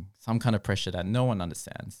some kind of pressure that no one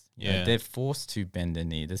understands. They're forced to bend their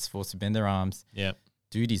knee. They're forced to bend their arms. Yeah,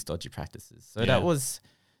 do these dodgy practices. So that was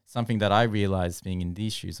something that I realized being in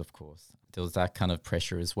these shoes. Of course, there was that kind of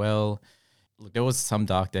pressure as well. Look, there was some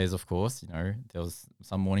dark days, of course. There was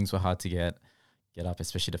some mornings were hard to get up,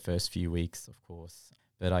 especially the first few weeks, of course.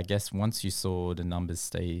 But I guess once you saw the numbers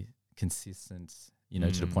stay consistent, to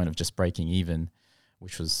the point of just breaking even,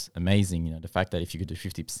 which was amazing. The fact that if you could do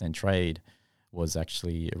 50% trade was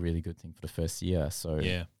actually a really good thing for the first year. So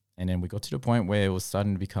and then we got to the point where it was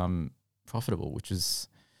starting to become profitable, which is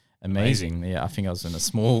amazing. Yeah, I think I was in a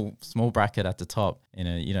small bracket at the top.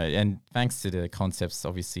 And thanks to the concepts,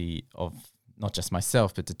 obviously, of not just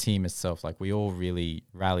myself but the team itself. Like we all really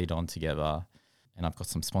rallied on together. And I've got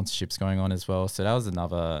some sponsorships going on as well. So that was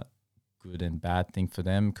another good and bad thing for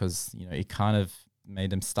them because, it kind of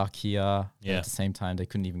made them stuck here. Yeah. At the same time, they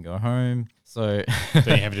couldn't even go home. So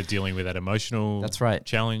then you have to dealing with that emotional that's right.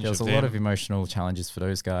 challenge. There was a lot of emotional challenges for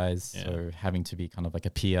those guys. Yeah. So having to be kind of like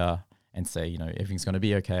a peer and say, everything's going to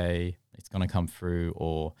be okay. It's going to come through,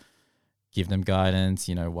 or give them guidance,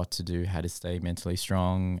 what to do, how to stay mentally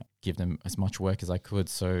strong, give them as much work as I could.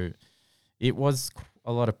 So it was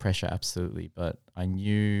a lot of pressure, absolutely, but I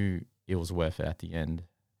knew it was worth it at the end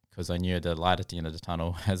because I knew the light at the end of the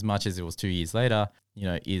tunnel, as much as it was 2 years later,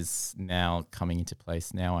 is now coming into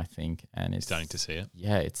place now, I think. And it's starting to see it.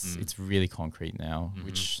 Yeah, it's really concrete now,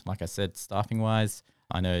 which, like I said, staffing wise,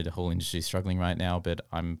 I know the whole industry is struggling right now, but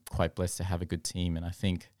I'm quite blessed to have a good team. And I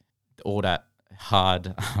think all that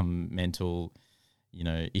hard mental,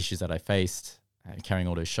 issues that I faced, carrying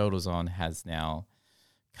all those shoulders on has now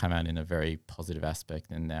come out in a very positive aspect,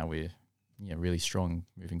 and now we're really strong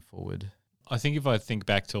moving forward. I think if I think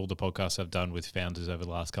back to all the podcasts I've done with founders over the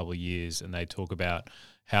last couple of years, and they talk about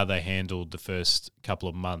how they handled the first couple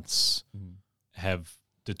of months, have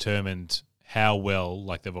determined how well,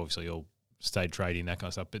 like they've obviously all stayed trading, that kind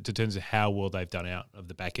of stuff, but determines how well they've done out of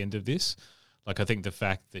the back end of this. Like, I think the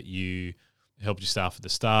fact that you helped your staff at the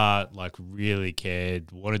start, like really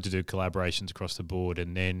cared, wanted to do collaborations across the board,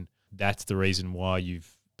 and then that's the reason why you've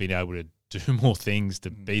been able to do more things,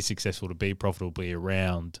 to be successful, to be profitable, be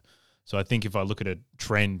around. So I think if I look at a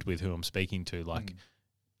trend with who I'm speaking to, like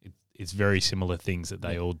it's very similar things that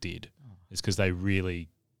they all did. It's because they really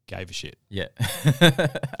gave a shit. Yeah.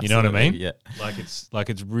 You know what I mean? Yeah. Like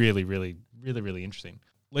it's really, really, really, really interesting.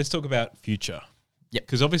 Let's talk about future. Yep.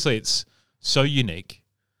 Because obviously it's so unique,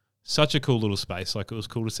 such a cool little space. Like, it was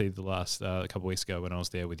cool to see the last a couple of weeks ago when I was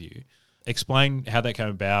there with you. Explain how that came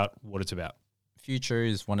about, what it's about. Future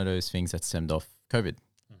is one of those things that stemmed off COVID,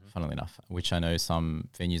 funnily enough, which I know some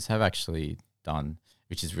venues have actually done,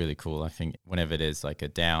 which is really cool. I think whenever there's like a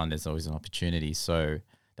down, there's always an opportunity. So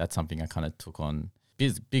that's something I kind of took on.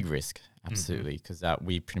 Big risk, absolutely, because that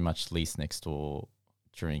we pretty much leased next door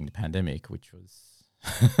during the pandemic, which was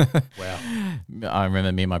wow. I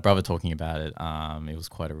remember me and my brother talking about it. It was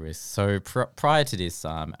quite a risk. So prior to this,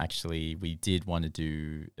 actually, we did want to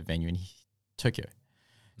do a venue in Tokyo.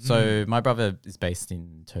 So my brother is based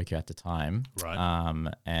in Tokyo at the time,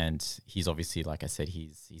 right? And he's obviously, like I said,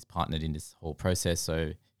 he's partnered in this whole process.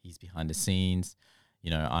 So he's behind the scenes. You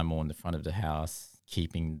know, I'm more in the front of the house,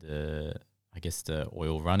 keeping the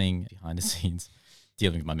oil running behind the scenes,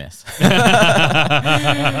 dealing with my mess.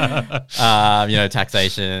 You know,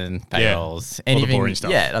 taxation, payrolls, anything. All the boring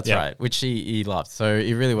stuff. Yeah, that's right. Which he loves. So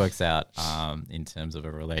it really works out in terms of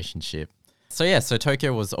a relationship. So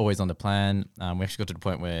Tokyo was always on the plan. We actually got to the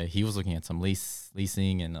point where he was looking at some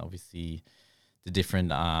leasing, and obviously the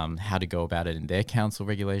different how to go about it in their council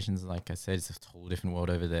regulations. Like I said, it's a whole different world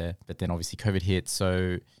over there. But then obviously COVID hit,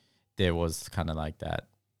 so there was kind of like that.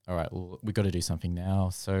 All right, well, we got to do something now.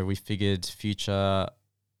 So we figured Future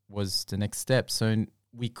was the next step. So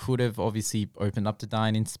we could have obviously opened up the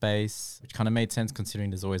dine-in space, which kind of made sense considering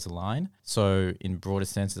there's always a line. So in broader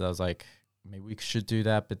senses, I was like, maybe we should do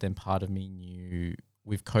that. But then part of me knew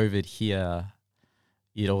with COVID here,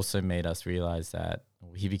 it also made us realize that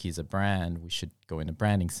Hibiki is a brand. We should go in a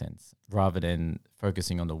branding sense rather than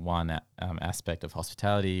focusing on the one aspect of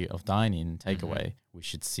hospitality, of dine-in, takeaway. We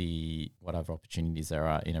should see what other opportunities there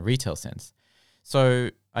are in a retail sense. So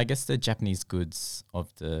I guess the Japanese goods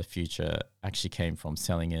of the future actually came from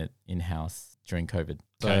selling it in-house during COVID.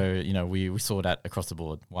 So, you know, we saw that across the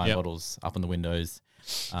board, wine bottles up on the windows,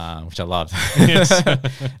 which I loved.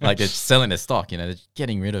 Like they're selling their stock, you know, they're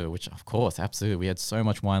getting rid of it, which of course, absolutely. We had so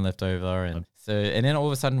much wine left over. And then all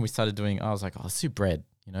of a sudden we started doing, I was like, let's do bread,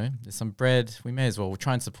 you know, there's some bread. We may as well, we'll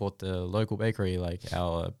try and support the local bakery, like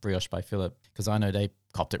our Brioche by Philip, because I know they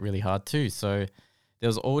copped it really hard too. So there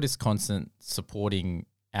was all this constant supporting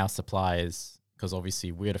our suppliers, because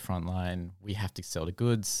obviously we're the front line. We have to sell the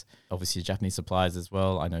goods. Obviously Japanese suppliers as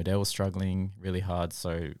well. I know they were struggling really hard.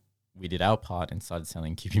 So we did our part and started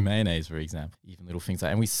selling Kewpie mayonnaise, for example, even little things like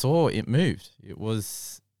that. And we saw it moved. It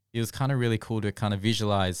was kind of really cool to kind of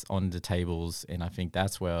visualize on the tables. And I think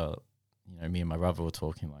that's where, you know, me and my brother were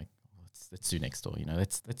talking like, let's do next door, you know,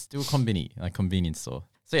 let's do a convenience store.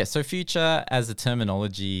 So Future as a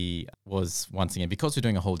terminology was, once again, because we're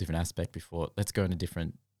doing a whole different aspect before, let's go in a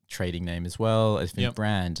different trading name as well, a different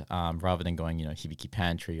brand, rather than going, you know, Hibiki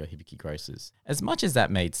Pantry or Hibiki Grocers. As much as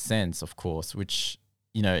that made sense, of course, which,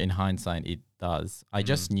 you know, in hindsight it does, I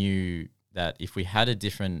just knew that if we had a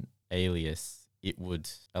different alias, it would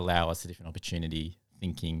allow us a different opportunity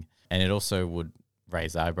thinking, and it also would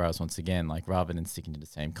raise eyebrows once again, like rather than sticking to the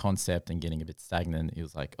same concept and getting a bit stagnant, it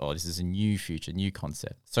was like, oh, this is a new future, new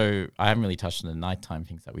concept. So I haven't really touched on the nighttime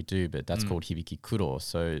things that we do, but that's called Hibiki Kuro.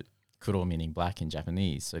 So Kuro meaning black in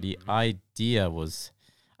Japanese. So the idea was,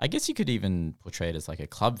 I guess you could even portray it as like a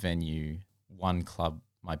club venue. One club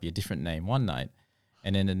might be a different name one night,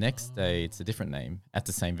 and then the next day it's a different name at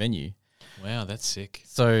the same venue. Wow, that's sick.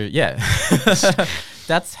 So yeah,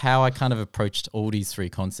 that's how I kind of approached all these three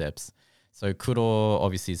concepts. So Kuro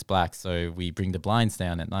obviously is black, so we bring the blinds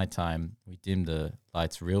down at nighttime, we dim the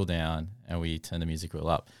lights real down, and we turn the music real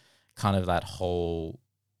up. Kind of that whole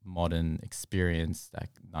modern experience that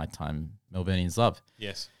nighttime Melburnians love.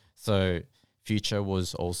 Yes. So Future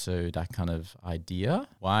was also that kind of idea.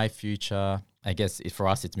 Why Future? I guess for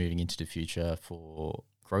us, it's moving into the future for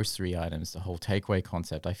grocery items, the whole takeaway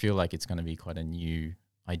concept. I feel like it's going to be quite a new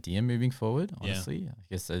idea moving forward, honestly. I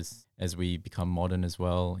guess as we become modern as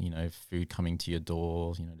well, you know, food coming to your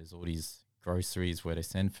door, you know, there's all these groceries where they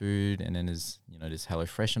send food, and then there's, you know, there's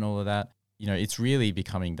HelloFresh and all of that. You know, it's really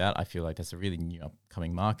becoming that. I feel like that's a really new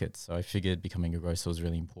upcoming market. So I figured becoming a grocer was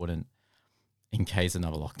really important in case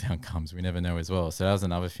another lockdown comes. We never know as well. So that was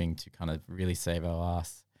another thing to kind of really save our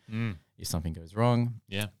ass if something goes wrong.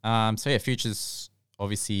 Yeah. So yeah, Future's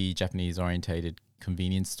obviously Japanese orientated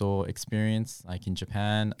convenience store experience, like in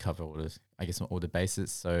Japan, cover all the, I guess, all the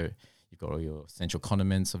bases. So you've got all your essential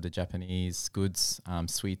condiments of the Japanese goods,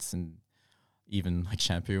 sweets, and even like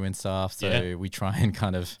shampoo and stuff. So we try and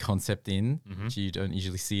kind of concept in, which you don't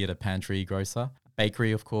usually see at a pantry grocer.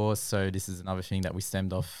 Bakery, of course. So this is another thing that we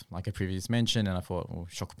stemmed off, like I previously mentioned. And I thought, well,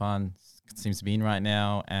 shokupan seems to be in right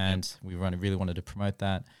now. And we really wanted to promote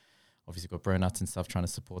that. Obviously got bro nuts and stuff, trying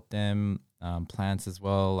to support them. Plants as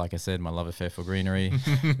well. Like I said, my love affair for greenery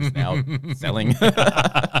is now selling,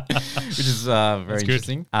 which is very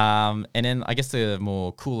interesting. And then I guess the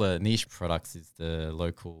more cooler niche products is the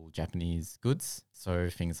local Japanese goods. So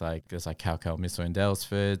things like, there's like Cow Miso in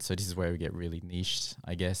Dalesford. So this is where we get really niched,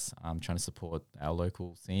 I guess, trying to support our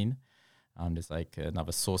local scene. There's like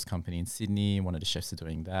another sauce company in Sydney. One of the chefs are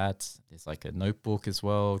doing that. There's like a notebook as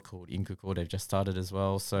well called Inkuko. They've just started as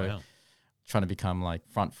well. So trying to become like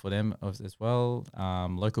front for them as well.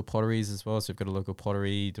 Local potteries as well. So we've got a local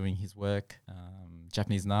pottery doing his work.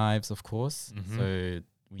 Japanese knives, of course. So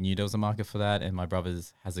we knew there was a market for that. And my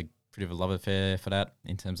brother's has a pretty of a love affair for that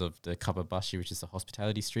in terms of the Kababashi, which is a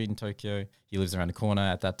hospitality street in Tokyo. He lives around the corner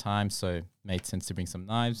at that time. So it made sense to bring some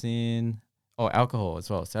knives in. Oh, alcohol as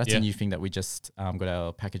well. So that's a new thing that we just got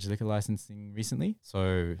our packaged liquor licensing recently.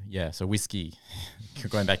 So so whiskey,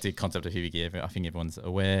 going back to the concept of Hibiki, I think everyone's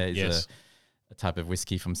aware, is a type of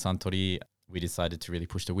whiskey from Suntory. We decided to really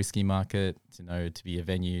push the whiskey market, to be a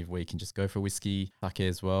venue where you can just go for whiskey, sake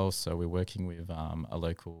as well. So we're working with a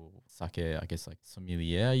local sake, I guess like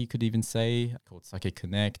sommelier, you could even say, called Sake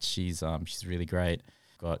Connect. She's really great.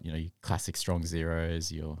 Got your classic strong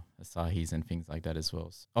zeros, your Asahis and things like that as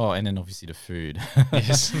well. Oh, and then obviously the food,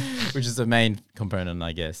 which is the main component,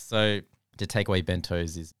 I guess. So the takeaway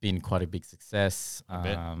bentos has been quite a big success.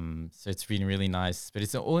 So it's been really nice, but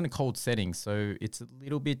it's all in a cold setting. So it's a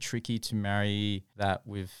little bit tricky to marry that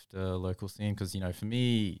with the local scene because, for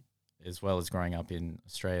me, as well as growing up in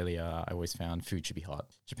Australia, I always found food should be hot.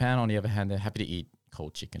 Japan, on the other hand, they're happy to eat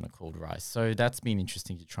cold chicken or cold rice. So that's been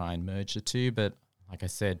interesting to try and merge the two. But like I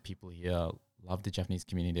said, people here love the Japanese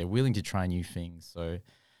community. They're willing to try new things. So,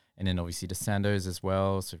 and then obviously the sandos as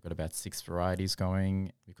well. So we've got about 6 varieties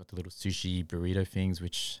going. We've got the little sushi burrito things,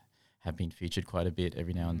 which have been featured quite a bit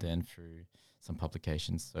every now and then through some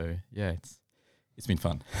publications. So yeah, it's been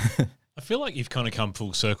fun. I feel like you've kind of come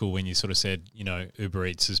full circle when you sort of said, Uber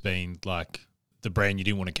Eats has been like the brand you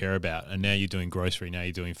didn't want to care about, and now you're doing grocery, now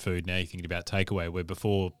you're doing food, now you're thinking about takeaway, where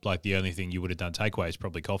before, like, the only thing you would have done takeaway is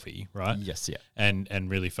probably coffee, right? Yes, yeah. And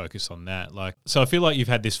really focus on that. Like, so I feel like you've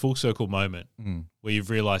had this full circle moment where you've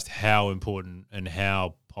realized how important and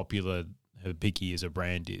how popular Hibiki as a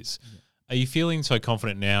brand is. Yeah. Are you feeling so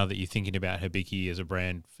confident now that you're thinking about Hibiki as a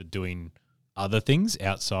brand for doing other things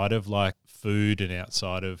outside of like food and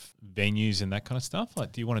outside of venues and that kind of stuff?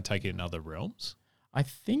 Like, do you want to take it in other realms? I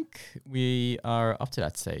think we are up to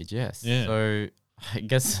that stage, yes. Yeah. So I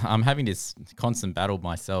guess I'm having this constant battle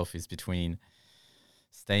myself is between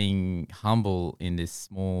staying humble in this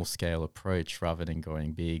small scale approach rather than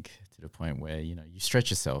going big to the point where, you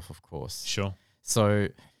stretch yourself, of course. Sure. So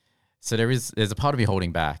there's a part of me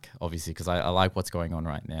holding back, obviously, because I like what's going on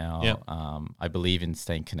right now. Yep. I believe in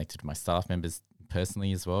staying connected to my staff members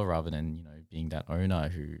personally as well, rather than, being that owner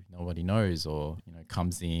who nobody knows or,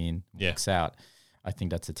 comes in, walks out. I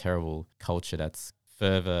think that's a terrible culture that's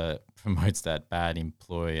further promotes that bad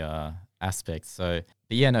employer aspect. So,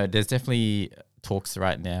 but yeah, no, there's definitely talks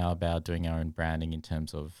right now about doing our own branding in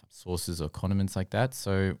terms of sauces or condiments like that.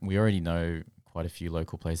 So we already know quite a few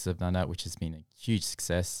local places have done that, which has been a huge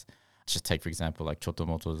success. Just take, for example, like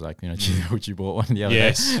Chotomoto's, like, which you bought one the other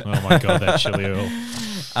day. Oh my God, that chili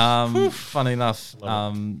oil. Funny enough,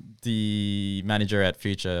 the manager at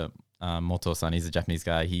Future, Moto-san, he's a Japanese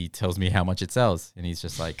guy. He tells me how much it sells, and he's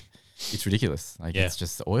just like, it's ridiculous. Like, it's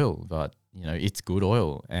just oil, but it's good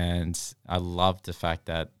oil. And I love the fact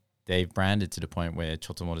that they've branded to the point where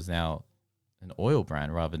Chotomoto is now an oil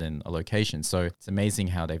brand rather than a location. So it's amazing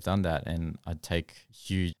how they've done that, and I take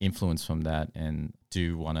huge influence from that and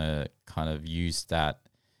do want to kind of use that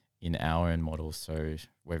in our own model. So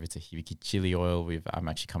whether it's a Hibiki chili oil, I'm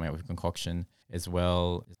actually coming up with a concoction as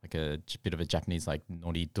well. It's like a bit of a Japanese like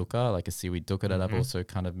nori duka, like a seaweed duka that I've also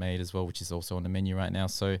kind of made as well, which is also on the menu right now.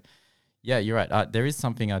 So yeah, you're right. There is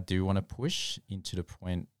something I do want to push into the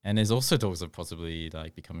point, and there's also talks of possibly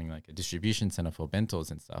like becoming like a distribution center for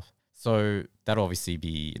bentos and stuff. So that'll obviously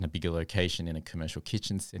be in a bigger location in a commercial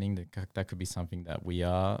kitchen setting. That could be something that we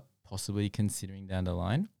are possibly considering down the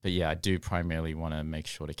line. But yeah, I do primarily want to make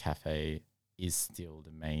sure the cafe is still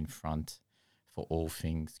the main front for all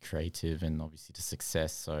things creative and obviously the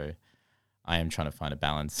success. So I am trying to find a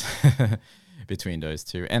balance between those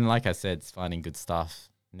two. And like I said, it's finding good stuff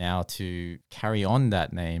now to carry on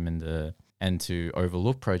that name and to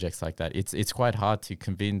overlook projects like that. It's quite hard to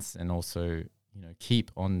convince and also,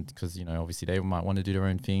 keep on, because, obviously they might want to do their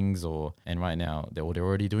own things, and right now they're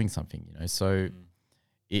already doing something, so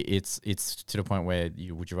it's to the point where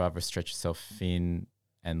would you rather stretch yourself thin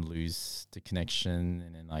and lose the connection,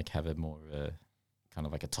 and then like have a more of a kind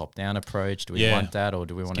of like a top down approach? Do we want that, or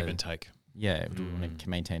do we want to give and take? Yeah, do we want to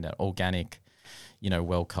maintain that organic,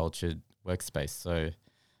 well cultured workspace? So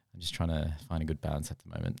I'm just trying to find a good balance at the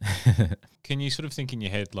moment. Can you sort of think in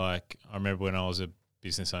your head, like, I remember when I was a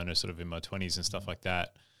business owner sort of in my 20s and stuff like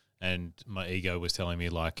that, and my ego was telling me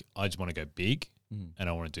like, I just want to go big and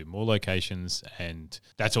I want to do more locations, and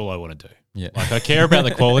that's all I want to do. Yeah. Like, I care about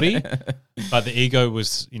the quality, but the ego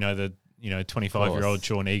was, the 25-year-old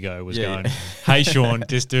Sean ego was going, hey, Sean,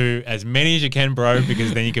 just do as many as you can, bro,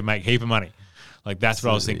 because then you can make a heap of money. Like, that's what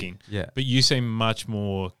I was thinking. Yeah. But you seem much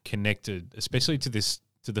more connected, especially to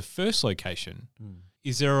the first location.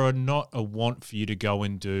 Is there not a want for you to go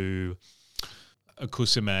and do a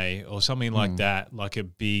kusume or something like that, like a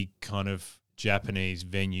big kind of Japanese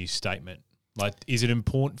venue statement? Like, is it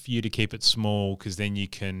important for you to keep it small because then you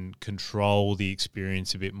can control the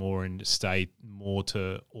experience a bit more and stay more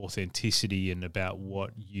to authenticity and about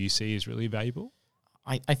what you see is really valuable?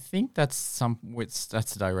 I think that's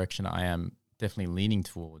the direction I am definitely leaning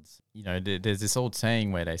towards. There's this old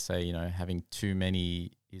saying where they say, having too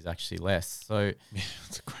many is actually less. So yeah,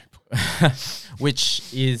 that's a great point. Which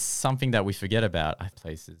is something that we forget about at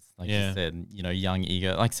places. Like you said, young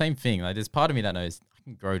ego, like same thing. Like there's part of me that knows I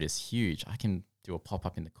can grow this huge. I can do a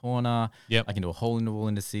pop-up in the corner. Yep. I can do a hole in the wall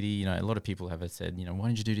in the city. A lot of people have said, why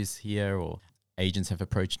don't you do this here? Or agents have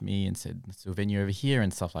approached me and said, let's do a venue over here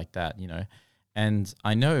and stuff like that, And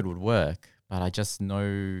I know it would work, but I just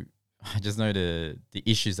know the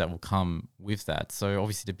issues that will come with that. So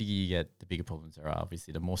obviously the bigger you get, the bigger problems there are.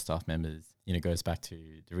 Obviously the more staff members, goes back to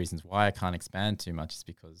the reasons why I can't expand too much is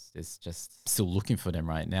because there's just still looking for them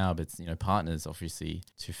right now. But, partners obviously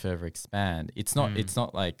to further expand. It's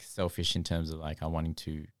not like selfish in terms of like I'm wanting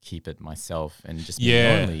to keep it myself and just be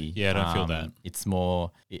lonely. Yeah, I don't feel that. It's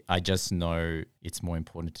more, I just know it's more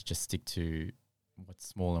important to just stick to what's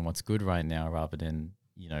small and what's good right now rather than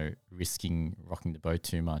risking rocking the boat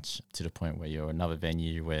too much to the point where you're another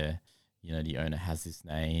venue where, the owner has this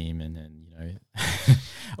name and then,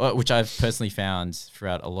 which I've personally found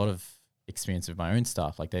throughout a lot of experience with my own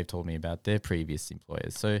staff, like they've told me about their previous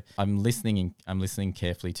employers. So I'm listening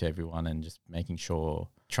carefully to everyone and just making sure,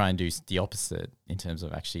 try and do the opposite in terms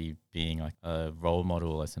of actually being like a role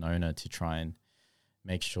model as an owner to try and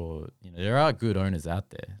make sure, there are good owners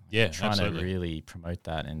out there. Yeah, trying absolutely. to really promote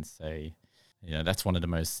that and say, that's one of the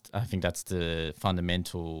most, I think that's the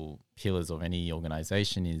fundamental pillars of any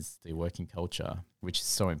organization is the working culture, which is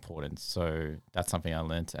so important. So that's something I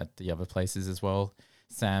learned at the other places as well.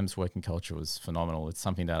 Sam's working culture was phenomenal. It's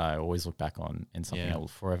something that I always look back on and something I will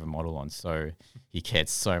forever model on. So he cared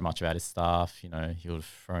so much about his staff. He would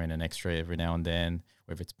throw in an extra every now and then,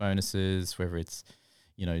 whether it's bonuses, whether it's,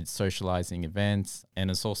 socializing events.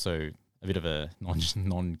 And it's also a bit of a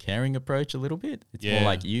non-caring approach a little bit. It's more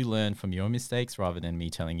like you learn from your mistakes rather than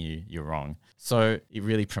me telling you you're wrong. So it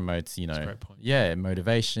really promotes,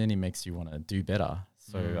 motivation. It makes you want to do better.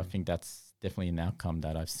 So I think that's definitely an outcome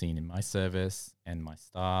that I've seen in my service and my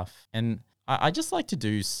staff. And I just like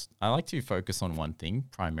to focus on one thing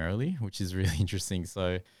primarily, which is really interesting.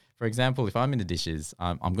 So for example, if I'm in the dishes,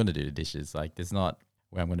 I'm going to do the dishes. Like there's not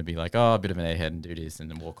where I'm going to be like, a bit of an airhead and do this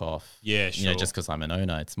and then walk off. Yeah, sure. Just because I'm an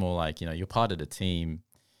owner. It's more like, you're part of the team.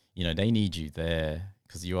 They need you there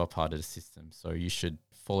because you are part of the system. So you should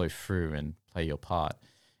follow through and play your part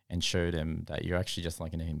and show them that you're actually just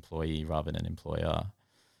like an employee rather than an employer.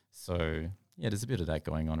 So, there's a bit of that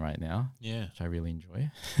going on right now. Yeah. Which I really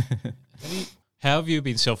enjoy. How have you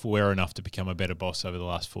been self-aware enough to become a better boss over the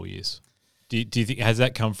last 4 years? Do you think, has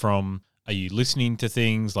that come from, are you listening to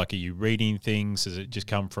things? Like, are you reading things? Does it just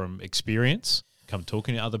come from experience? Come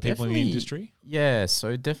talking to other people in the industry? Yeah,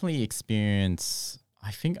 so definitely experience.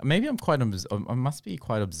 I think maybe I must be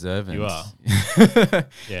quite observant. You are.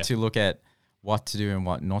 To look at what to do and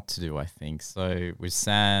what not to do, I think. So with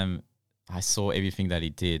Sam, I saw everything that he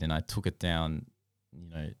did and I took it down,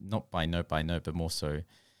 not by note, but more so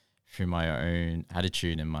through my own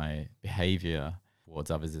attitude and my behavior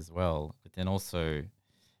towards others as well. But then also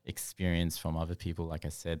experience from other people. Like I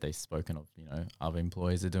said, they've spoken of, other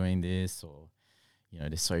employees are doing this or,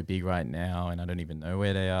 they're so big right now and I don't even know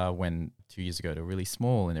where they are, when 2 years ago they're really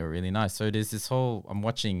small and they were really nice. So there's this whole, I'm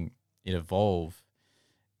watching it evolve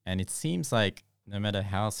and it seems like no matter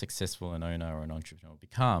how successful an owner or an entrepreneur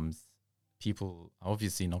becomes, people are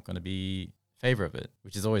obviously not going to be favor of it,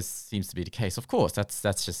 which is always seems to be the case. Of course, that's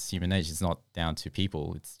just human nature. It's not down to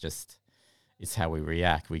people. It's how we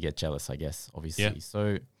react. We get jealous, I guess, obviously. Yeah.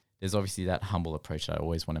 So there's obviously that humble approach that I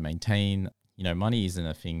always want to maintain. You know, money isn't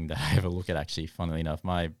a thing that I ever look at, actually, funnily enough.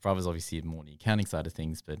 My brother's obviously more on the accounting side of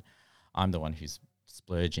things, but I'm the one who's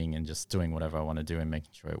splurging and just doing whatever I want to do and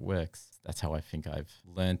making sure it works. That's how I think I've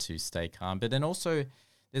learned to stay calm. But then also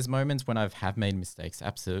there's moments when have made mistakes,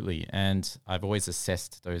 absolutely. And I've always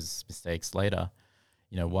assessed those mistakes later.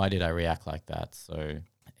 You know, why did I react like that? So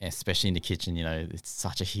especially in the kitchen, you know, it's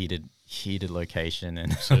such a heated location.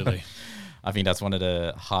 And Absolutely. I think that's one of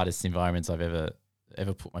the hardest environments I've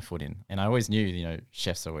ever put my foot in. And I always knew, you know,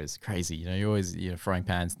 chefs are always crazy. You know, you're always, you know, frying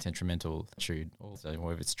pans, temperamental, attitude, also,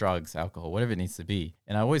 whether it's drugs, alcohol, whatever it needs to be.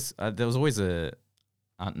 And I always, there was always an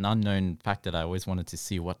unknown fact that I always wanted to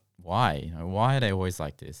see why, you know, why are they always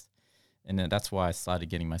like this? And then that's why I started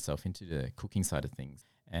getting myself into the cooking side of things.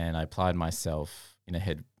 And I applied myself in a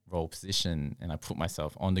head roll position, and I put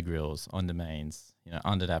myself on the grills, on the mains, you know,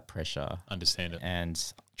 under that pressure. Understand it.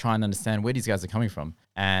 And try and understand where these guys are coming from.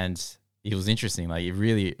 And it was interesting. Like, it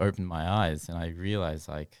really opened my eyes, and I realized,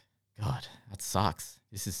 like, God, that sucks.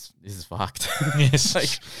 This is fucked. Yes.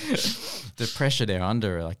 Like, the pressure they're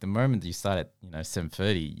under, like the moment that you start at, you know,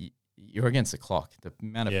 7:30, you're against the clock. The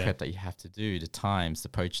amount of prep that you have to do, the times, the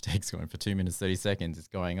poached eggs going for 2 minutes, 30 seconds, it's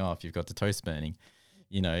going off. You've got the toast burning.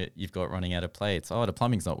 You know, you've got running out of plates. Oh, the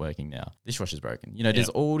plumbing's not working now. Dishwasher's broken. You know, there's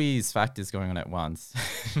all these factors going on at once.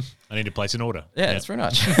 I need to place an order. Yeah, that's pretty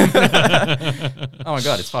much. Oh my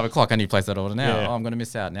God, it's 5 o'clock. I need to place that order now. Yeah. Oh, I'm going to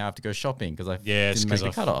miss out. Now I have to go shopping because I Yes, didn't make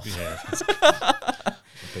the cutoff. Yeah,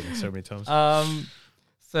 I've been there so many times.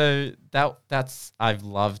 So that's I've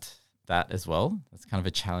loved that as well. That's kind of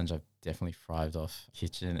a challenge I've definitely thrived off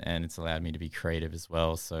kitchen, and it's allowed me to be creative as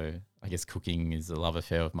well. So I guess cooking is a love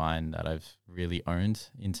affair of mine that I've really owned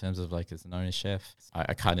in terms of, like, as an owner chef.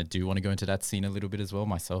 I kind of do want to go into that scene a little bit as well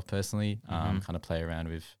myself personally, kind of play around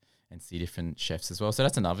with and see different chefs as well. So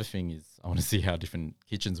that's another thing, is I want to see how different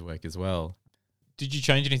kitchens work as well. Did you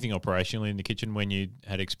change anything operationally in the kitchen when you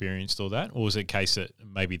had experienced all that? Or was it a case that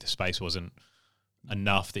maybe the space wasn't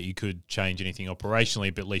enough that you could change anything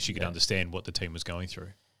operationally, but at least you could understand what the team was going through?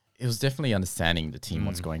 It was definitely understanding the team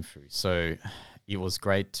what's going through. So it was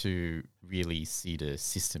great to really see the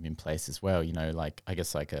system in place as well. You know, like, I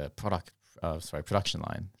guess like a production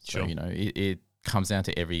line. Sure. So, you know, it comes down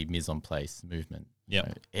to every mise en place movement.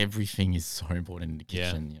 Yeah. Everything is so important in the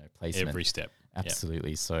kitchen, you know, placement. Every step.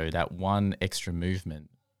 Absolutely. Yep. So that one extra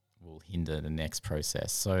movement will hinder the next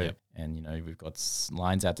process. So, and you know, we've got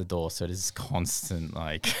lines out the door. So there's constant,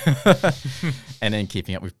 like, and then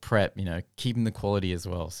keeping up with prep, you know, keeping the quality as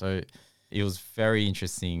well. So it was very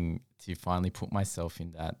interesting to finally put myself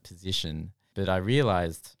in that position. But I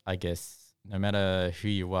realized, I guess, no matter who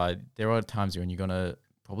you are, there are times when you're going to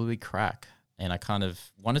probably crack. And I kind of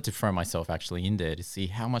wanted to throw myself actually in there to see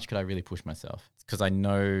how much could I really push myself. Because I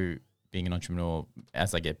know, being an entrepreneur,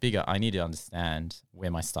 as I get bigger, I need to understand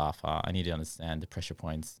where my staff are. I need to understand the pressure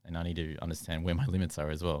points, and I need to understand where my limits are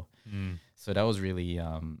as well. So that was really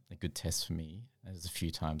a good test for me. There's a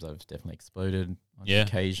few times I've definitely exploded on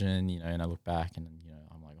occasion, you know, and I look back and, you know,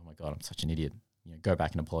 I'm like, oh my God, I'm such an idiot. You know, go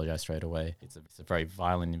back and apologize straight away. It's a very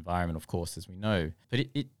violent environment, of course, as we know, but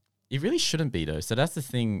it really shouldn't be though. So that's the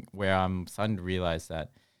thing where I'm starting to realize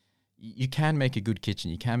that you can make a good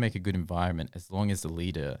kitchen, you can make a good environment as long as the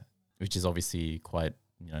leader, which is obviously quite,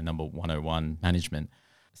 you know, number 101, management.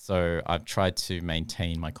 So I've tried to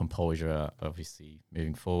maintain my composure, obviously,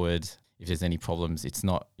 moving forward. If there's any problems, it's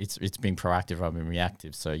being proactive rather than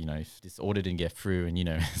reactive. So, you know, if this order didn't get through and, you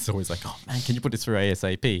know, it's always like, oh man, can you put this through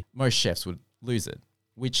ASAP? Most chefs would lose it,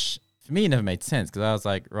 which for me never made sense, because I was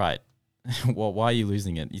like, right, well, why are you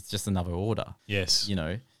losing it? It's just another order. Yes. You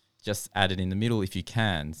know, just add it in the middle if you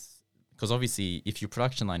can. Because obviously, if your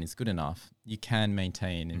production line is good enough, you can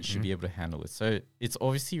maintain and should be able to handle it. So it's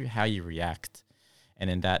obviously how you react. And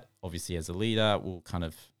then that, obviously, as a leader, will kind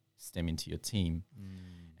of stem into your team.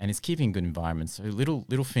 And it's keeping a good environment. So little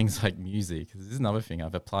things like music. This is another thing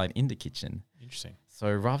I've applied in the kitchen. Interesting.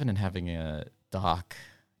 So rather than having a dark,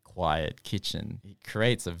 quiet kitchen, it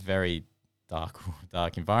creates a very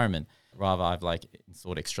dark environment. Rather, I've like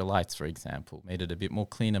installed extra lights, for example, made it a bit more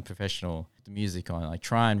clean and professional. The music on, I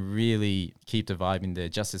try and really keep the vibe in there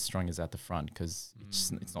just as strong as at the front, because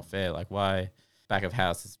it's not fair. Like, why back of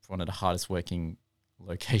house is one of the hardest working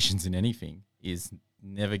locations in anything, is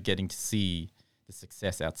never getting to see the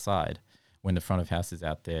success outside when the front of house is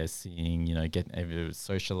out there seeing, you know, getting able to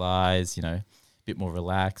socialize, you know, a bit more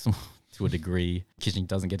relaxed, to a degree. Kitchen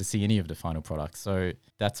doesn't get to see any of the final product. So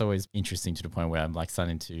that's always interesting to the point where I'm like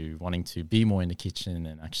starting to wanting to be more in the kitchen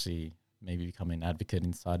and actually maybe become an advocate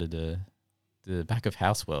inside of the back of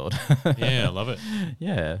house world. Yeah, I love it.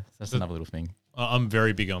 Yeah, that's another little thing. I'm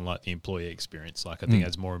very big on like the employee experience. Like I think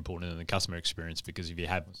that's more important than the customer experience, because if you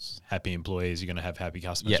have happy employees, you're going to have happy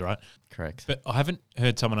customers, right? Correct. But I haven't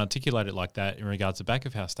heard someone articulate it like that in regards to back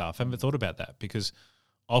of house staff. I haven't thought about that, because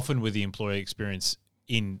often with the employee experience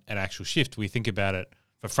in an actual shift, we think about it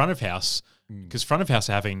for front of house, because front of house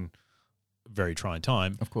are having a very trying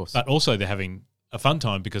time, of course, but also they're having a fun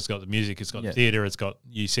time because it's got the music, it's got the theatre, it's got,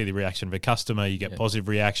 you see the reaction of a customer, you get positive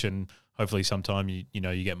reaction. Hopefully sometime you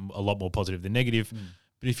get a lot more positive than negative.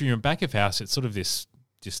 But if you're in back of house, it's sort of this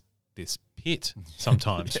pit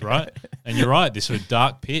sometimes, right? And you're right, this sort of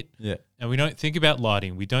dark pit. Yeah. And we don't think about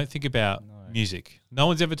lighting. We don't think about music. No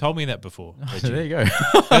one's ever told me that before. So there you go.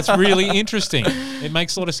 That's really interesting. It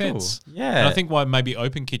makes a lot of sense. Cool. Yeah. And I think why maybe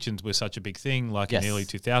open kitchens were such a big thing, like in the early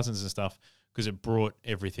 2000s and stuff, because it brought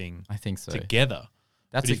everything together.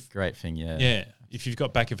 That's a great thing, yeah. Yeah. If you've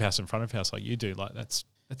got back of house and front of house like you do, like that's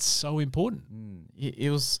so important.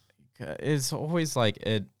 It's always like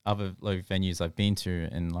at other venues I've been to,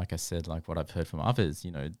 and like I said, like what I've heard from others,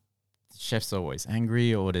 chefs are always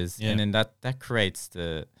angry, or and then that creates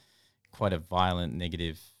quite a violent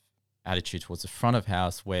negative attitude towards the front of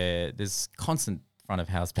house, where there's constant front of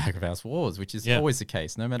house, back of house wars, which is always the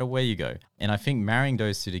case, no matter where you go. And I think marrying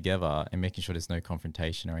those two together and making sure there's no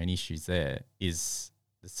confrontation or any issues there is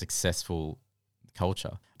the successful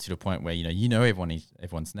culture, to the point where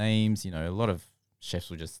everyone's names. A lot of chefs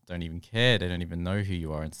will just don't even care, they don't even know who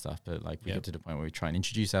you are and stuff, but like we get to the point where we try and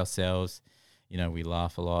introduce ourselves, we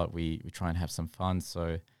laugh a lot, we try and have some fun.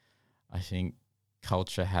 So I think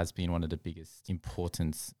culture has been one of the biggest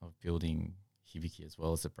importance of building Hibiki as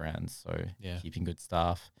well as a brand. So keeping good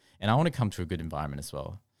staff, and I want to come to a good environment as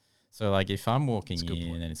well. So like if I'm walking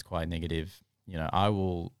in and it's quite negative, I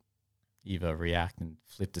will either react and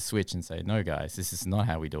flip the switch and say, no guys, this is not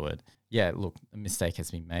how we do it. Yeah, look, a mistake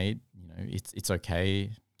has been made. It's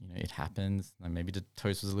okay. It happens. Like maybe the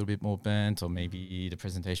toast was a little bit more burnt, or maybe the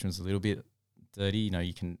presentation was a little bit dirty.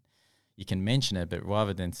 You can mention it, but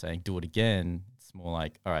rather than saying do it again, it's more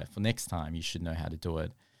like, all right, for next time you should know how to do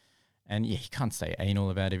it. And you can't stay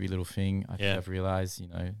anal about every little thing. I've realized,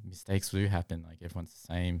 mistakes do happen. Like everyone's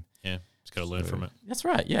the same. Yeah, just got to learn from it. That's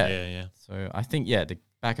right. Yeah. Yeah. So I think, the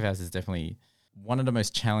back of house is definitely one of the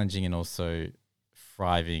most challenging and also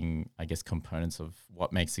thriving, I guess, components of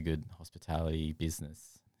what makes a good hospitality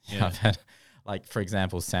business. Yeah. I've had, like, for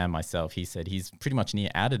example, Sam, myself, he said he's pretty much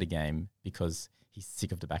near out of the game because he's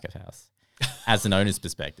sick of the back of house as an owner's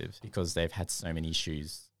perspective, because they've had so many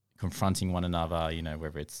issues confronting one another,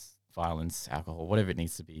 whether it's violence, alcohol, whatever it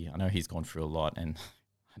needs to be. I know he's gone through a lot, and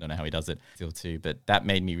I don't know how he does it still too, but that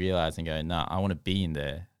made me realize and go, I want to be in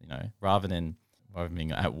there, rather than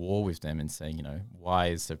being at war with them and saying, why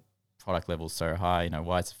is the product level so high?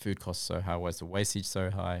 Why is the food cost so high? Why is the wastage so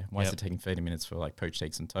high? Why is it taking 30 minutes for like poached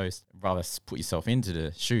eggs and toast? Rather put yourself into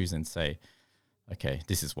the shoes and say, okay,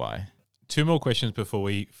 this is why. 2 more questions before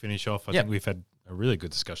we finish off. I think we've had a really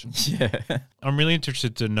good discussion. Yeah. I'm really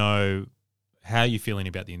interested to know how you're feeling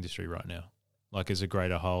about the industry right now. Like as a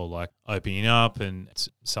greater whole, like opening up and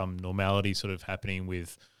some normality sort of happening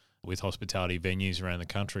with hospitality venues around the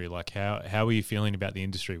country. Like how are you feeling about the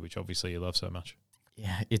industry, which obviously you love so much?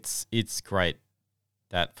 Yeah, it's great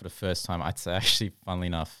that for the first time, I'd say actually, funnily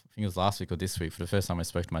enough, I think it was last week or this week, for the first time I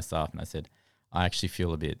spoke to my staff and I said, I actually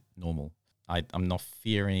feel a bit normal. I'm not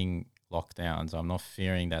fearing lockdowns. I'm not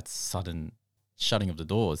fearing that sudden shutting of the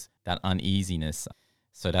doors, that uneasiness.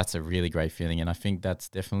 So that's a really great feeling. And I think that's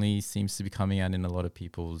definitely seems to be coming out in a lot of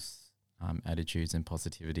people's attitudes and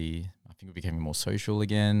positivity. I think we're becoming more social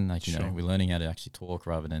again. Like, we're learning how to actually talk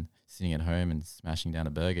rather than sitting at home and smashing down a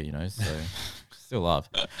burger, so still love.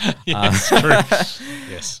 Yes, true.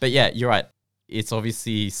 Yes. But yeah, you're right. It's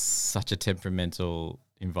obviously such a temperamental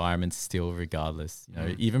environment still, regardless.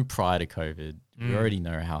 Even prior to COVID, we already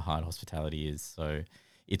know how hard hospitality is. So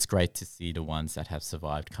it's great to see the ones that have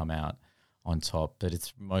survived come out on top. But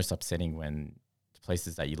it's most upsetting when the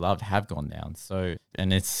places that you loved have gone down. So,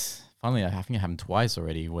 and it's finally, I think it happened twice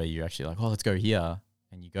already, where you're actually like, oh, let's go here.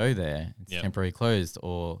 And you go there, it's temporarily closed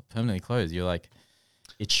or permanently closed. You're like,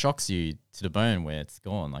 it shocks you to the bone where it's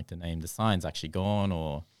gone. Like the sign's actually gone,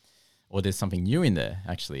 or there's something new in there,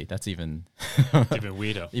 actually. That's even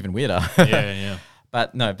weirder. Even weirder. Yeah.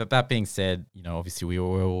 But that being said, obviously we're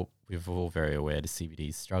all very aware the CBD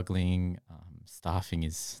is struggling. Staffing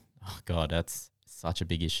is, oh God, that's such a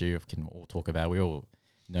big issue. We can all talk about. We all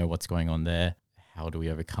know what's going on there. How do we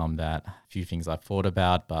overcome that? A few things I've thought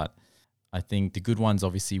about, but I think the good ones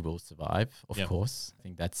obviously will survive, of Yep. course. I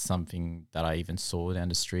think that's something that I even saw down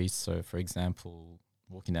the streets. So, for example,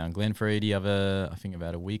 walking down Glenferrie I think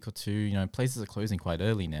about a week or two, you know, places are closing quite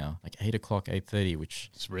early now, like 8 o'clock, 8:30, which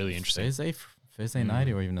It's really interesting. Thursday night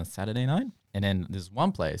or even a Saturday night. And then there's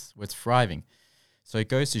one place where it's thriving. So it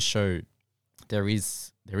goes to show there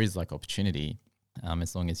is like opportunity,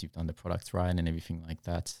 as long as you've done the products right and everything like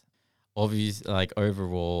that. Obviously, like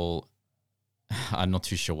overall, I'm not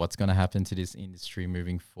too sure what's going to happen to this industry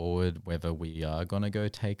moving forward, whether we are going to go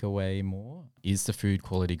take away more. Is the food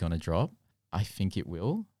quality going to drop? I think it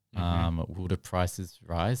will. Will the prices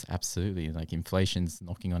rise? Absolutely. Like inflation's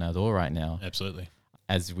knocking on our door right now. Absolutely.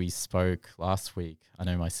 As we spoke last week, I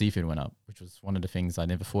know my seafood went up, which was one of the things I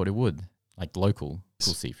never thought it would, like local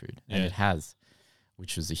seafood. And it has,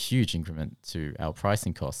 which was a huge increment to our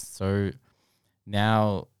pricing costs. So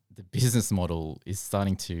now the business model is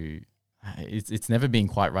starting to, it's never been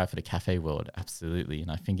quite right for the cafe world. Absolutely.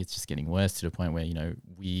 And I think it's just getting worse to the point where, you know,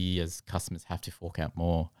 we as customers have to fork out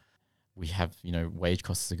more. We have, you know, wage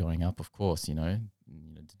costs are going up, of course, you know,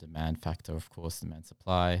 the demand factor, of course, demand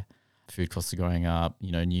supply. Food costs are going up,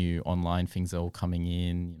 you know, new online things are all coming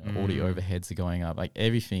in, you know, all the overheads are going up. Like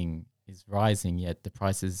everything is rising, yet the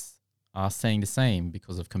prices are staying the same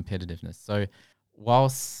because of competitiveness. So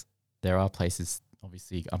whilst there are places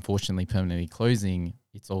obviously, unfortunately, permanently closing,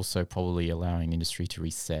 it's also probably allowing industry to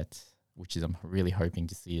reset, which is I'm really hoping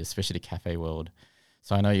to see, especially the cafe world.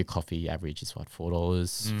 So I know your coffee average is what, $4,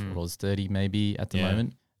 $4.30 maybe at the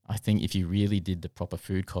moment. I think if you really did the proper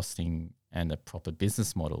food costing and the proper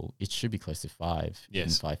business model, it should be close to $5, even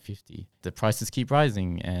 $5.50. The prices keep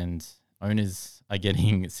rising and owners are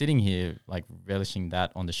sitting here like relishing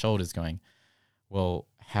that on the shoulders going, well,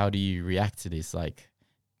 how do you react to this? Like,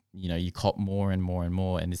 you know, you cop more and more and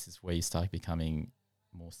more, and this is where you start becoming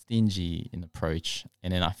more stingy in approach.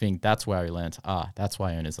 And then I think that's where I learned, that's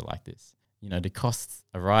why owners are like this. You know, the costs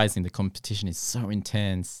are rising, the competition is so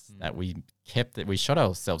intense that we shot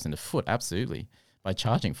ourselves in the foot, absolutely, by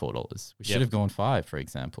charging $4. We should have gone $5, for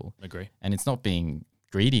example. Agree. And it's not being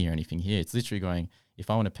greedy or anything here. It's literally going, if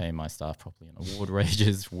I want to pay my staff properly on award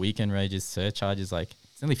wages, weekend wages, surcharges, like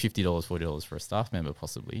it's only $50, $40 for a staff member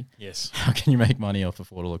possibly. Yes. How can you make money off a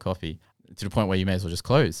 $4 coffee to the point where you may as well just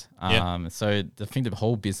close? So I think the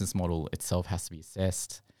whole business model itself has to be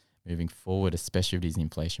assessed moving forward, especially with these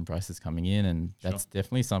inflation prices coming in. And that's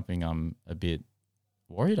definitely something I'm a bit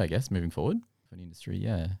worried, I guess, moving forward for the industry.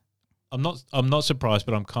 Yeah. I'm not surprised,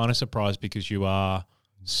 but I'm kind of surprised because you guys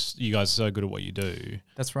are so good at what you do.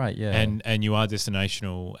 That's right, yeah. And you are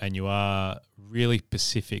destinational and you are really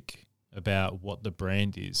specific about what the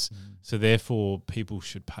brand is. So therefore people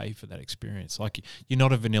should pay for that experience. Like you're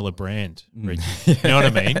not a vanilla brand, Reiji. You know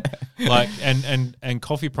what I mean? Like and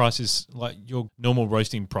coffee prices, like your normal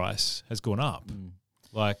roasting price has gone up.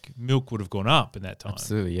 Like milk would have gone up in that time.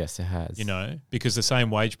 Absolutely, yes, it has. You know, because the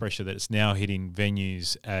same wage pressure that it's now hitting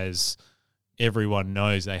venues as everyone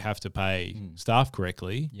knows they have to pay staff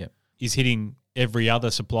correctly is hitting every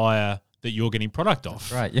other supplier that you're getting product off.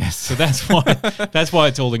 That's right, yes. So that's why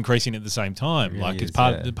it's all increasing at the same time. It really like it's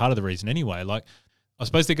part of the reason anyway. Like I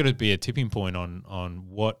suppose there's got to be a tipping point on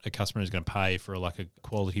what a customer is going to pay for like a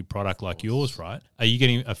quality product like yours, right? Are you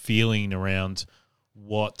getting a feeling around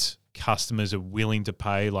what customers are willing to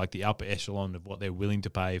pay, like the upper echelon of what they're willing to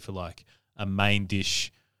pay for like a main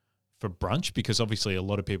dish for brunch? Because obviously a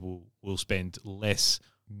lot of people will spend less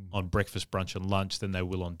on breakfast, brunch and lunch than they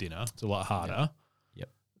will on dinner. It's a lot harder. Yep.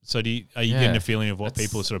 So are you getting a feeling of what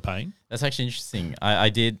people are sort of paying? That's actually interesting. I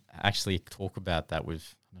did actually talk about that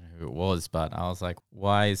with, I don't know who it was, but I was like,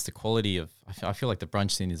 why is the quality of, I feel like the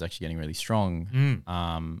brunch scene is actually getting really strong.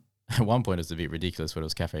 At one point it was a bit ridiculous when it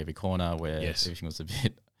was Cafe Every Corner where everything was a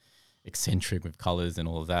bit eccentric with colours and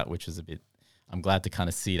all of that, which was a bit, I'm glad to kind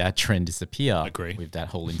of see that trend disappear. Agree. With that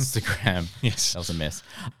whole Instagram. Yes. That was a mess.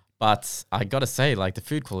 But I got to say, like the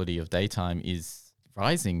food quality of daytime is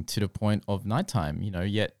rising to the point of nighttime, you know,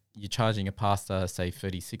 yet you're charging a pasta, say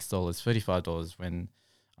 $36, $35 when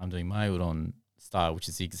I'm doing my udon style, which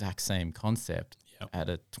is the exact same concept at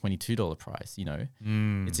a $22 price, you know.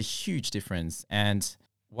 It's a huge difference. And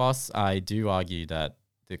whilst I do argue that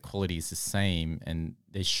the quality is the same and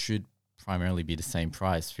they should primarily be the same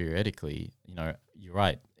price theoretically, you know, you're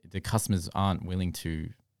right. The customers weren't willing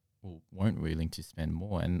to spend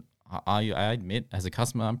more. And I admit as a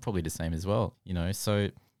customer, I'm probably the same as well, you know. So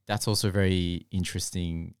that's also very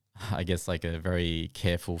interesting, I guess, like a very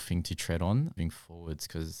careful thing to tread on moving forwards,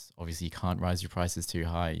 because obviously you can't rise your prices too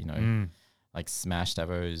high, you know. Like smashed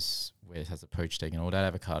avos where it has a poached egg and all that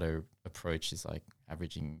avocado approach is like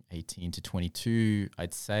averaging 18 to 22.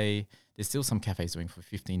 I'd say there's still some cafes doing for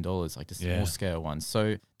 $15, like the small scale ones.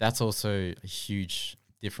 So that's also a huge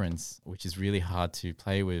difference, which is really hard to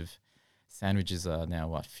play with. Sandwiches are now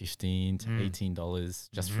what, $15 to $18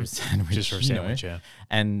 just for a sandwich. Just for a sandwich, yeah.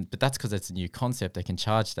 But that's because it's a new concept. They can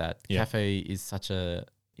charge that. Cafe is such a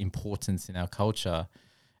importance in our culture,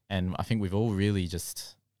 and I think we've all really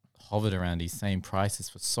just hovered around these same prices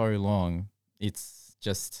for so long. It's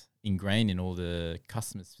just ingrained in all the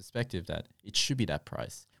customers' perspective that it should be that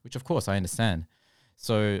price, which of course I understand.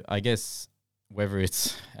 So I guess whether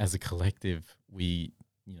it's as a collective, we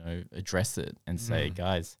address it and say,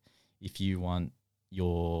 guys, if you want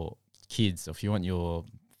your kids, or if you want your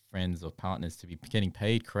friends or partners to be getting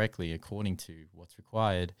paid correctly according to what's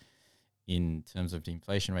required in terms of the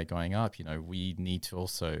inflation rate going up, we need to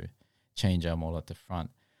also change our model at the front.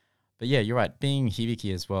 But yeah, you're right. Being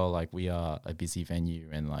Hibiki as well, like we are a busy venue,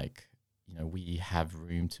 and like, we have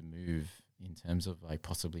room to move in terms of like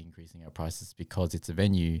possibly increasing our prices because it's a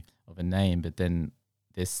venue of a name. But then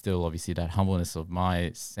there's still obviously that humbleness of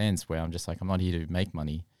my sense where I'm just like, I'm not here to make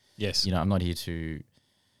money. Yes. I'm not here to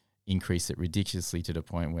increase it ridiculously to the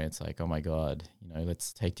point where it's like, oh my God,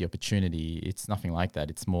 let's take the opportunity. It's nothing like that.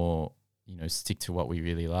 It's more, stick to what we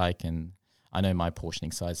really like. And I know my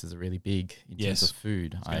portioning sizes are really big in terms of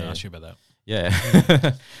food. I was going to ask you about that.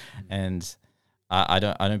 Yeah. And I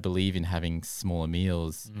don't believe in having smaller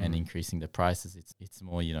meals and increasing the prices. It's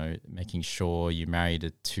more, making sure you marry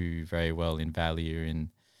the two very well in value and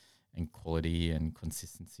quality and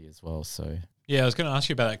consistency as well. So yeah, I was going to ask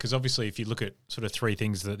you about that because obviously if you look at sort of three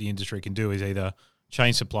things that the industry can do is either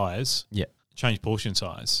change suppliers, change portion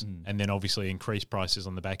size, and then obviously increase prices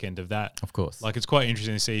on the back end of that. Of course. Like it's quite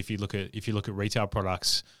interesting to see if you look at retail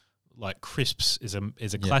products, like crisps is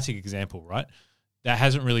a classic example, right? That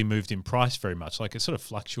hasn't really moved in price very much. Like it sort of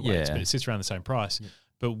fluctuates, but it sits around the same price. Yeah.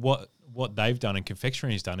 But what they've done and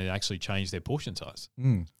confectionery has done is actually change their portion size.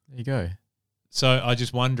 There you go. So I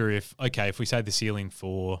just wonder if we say the ceiling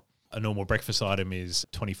for a normal breakfast item is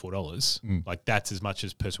 $24, like that's as much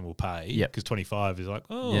as a person will pay. Because 25 is like,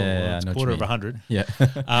 it's a quarter of 100. Yeah.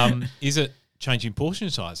 Is it changing portion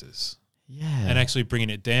sizes? Yeah. And actually bringing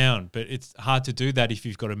it down. But it's hard to do that if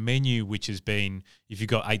you've got a menu if you've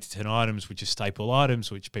got 8 to 10 items, which are staple items,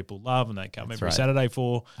 which people love and they come every Saturday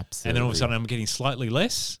for. Absolutely. And then all of a sudden I'm getting slightly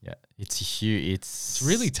less. Yeah. It's huge. It's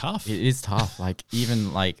really tough. It is tough. Like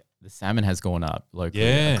even like the salmon has gone up locally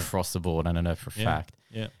across the board. I don't know for a fact.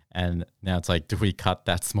 Yeah. And now it's like, do we cut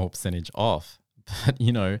that small percentage off? But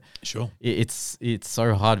sure. It's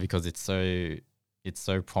so hard because it's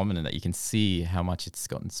so prominent that you can see how much it's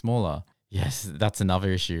gotten smaller. Yes, that's another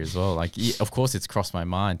issue as well. Like, of course, it's crossed my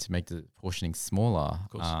mind to make the portioning smaller,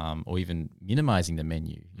 or even minimizing the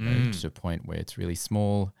menu to a point where it's really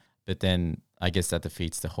small. But then I guess that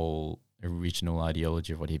defeats the whole original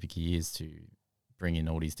ideology of what Hibiki is, to bring in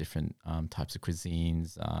all these different types of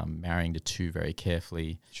cuisines, marrying the two very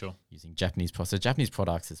carefully. Sure. Using Japanese products. So Japanese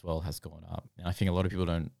products as well has gone up. And I think a lot of people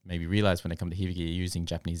don't maybe realize when they come to Hibiki, using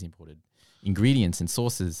Japanese imported ingredients and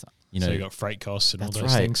sauces. So you got freight costs and all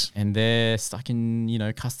those things. And they're stuck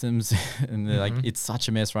in, customs and they're like, it's such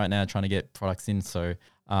a mess right now trying to get products in. So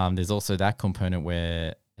there's also that component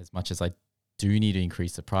where as much as I do need to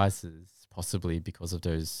increase the prices, possibly because of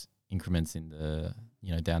those increments in the,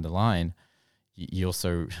 down the line, you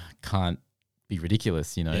also can't be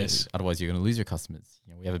ridiculous, Yes. Otherwise you're going to lose your customers.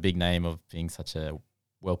 We have a big name of being such a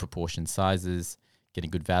well-proportioned sizes, getting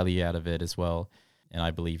good value out of it as well. And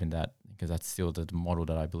I believe in that because that's still the model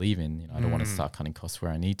that I believe in. I don't want to start cutting costs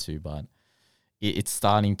where I need to, but it's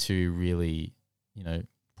starting to really,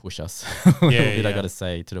 push us a little bit, I got to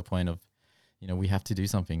say, to the point of, we have to do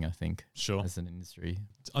something, I think, as an industry.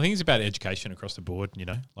 I think it's about education across the board,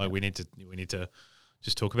 like we need to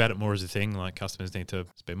just talk about it more as a thing. Like customers need to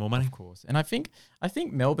spend more money. Of course. And I think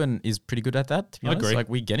Melbourne is pretty good at that, to be honest. Agree. Like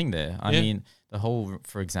we're getting there. I mean, the whole,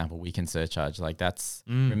 for example, weekend surcharge, like that's,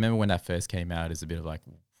 remember when that first came out, is a bit of like,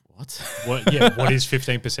 what? What is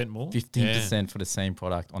 15% more? 15% for the same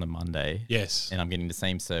product on a Monday. Yes. And I'm getting the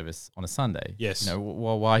same service on a Sunday. Yes.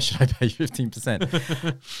 Why should I pay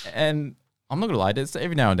 15%? And I'm not going to lie, there's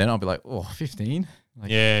every now and then I'll be like, 15? Like,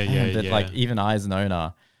 but like even I as an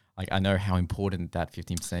owner, like I know how important that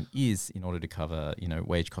 15% is in order to cover,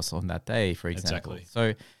 wage costs on that day, for example. Exactly.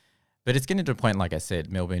 So, but it's getting to a point, like I said,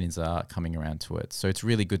 Melbourneians are coming around to it. So it's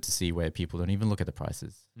really good to see where people don't even look at the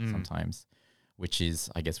prices sometimes, which is,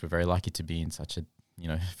 I guess we're very lucky to be in such a,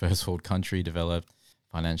 first world country, developed,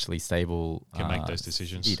 financially stable. Can make those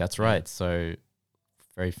decisions. City. That's right. So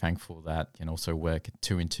very thankful that can also work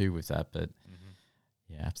 2 and 2 with that. But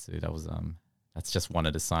yeah, absolutely. That was that's just one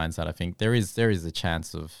of the signs that I think there is a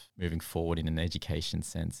chance of moving forward in an education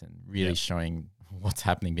sense and really showing what's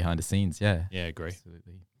happening behind the scenes. Yeah. Yeah, agree.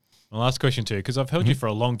 Absolutely. My last question too, because I've held you for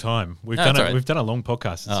a long time. We've done a long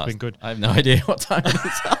podcast. It's been good. I have no idea what time it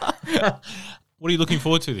is. What are you looking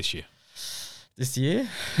forward to this year? This year?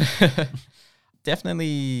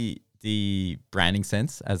 Definitely the branding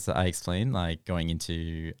sense, as I explained, like going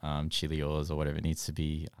into Chilios or whatever it needs to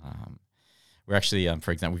be. We're actually,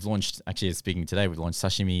 for example, we've launched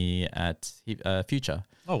sashimi at Future.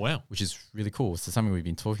 Oh, wow. Which is really cool. So something we've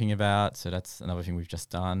been talking about. So that's another thing we've just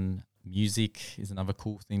done. Music is another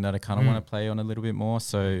cool thing that I kind of want to play on a little bit more.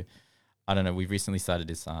 So I don't know. We've recently started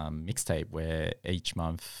this mixtape where each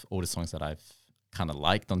month all the songs that I've kind of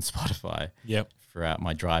liked on Spotify throughout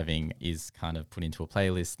my driving is kind of put into a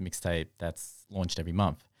playlist mixtape that's launched every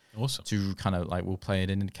month. Awesome. To kind of like, we'll play it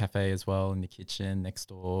in the cafe as well, in the kitchen next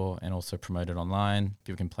door, and also promote it online.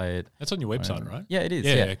 People can play it. That's on your website, right? Yeah, it is.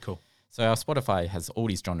 Yeah, cool. So our Spotify has all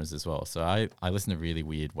these genres as well. So I listen to really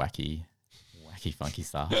weird, wacky, funky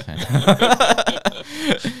stuff.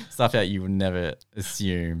 Stuff that you would never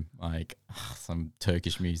assume, like some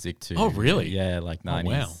Turkish music too. Oh, really? Yeah, like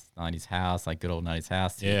 90s house, like good old 90s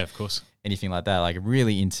house. Yeah, of course. Anything like that. Like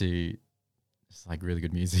really into just like really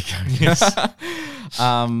good music. Yes.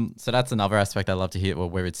 So that's another aspect I love to hear, or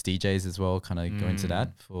where it's DJs as well, kind of go into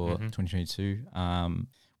that for 2022.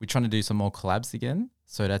 We're trying to do some more collabs again.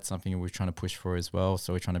 So that's something we're trying to push for as well.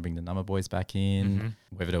 So we're trying to bring the Number Boys back in,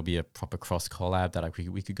 whether there'll be a proper cross collab that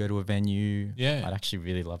we could go to a venue. Yeah. I'd actually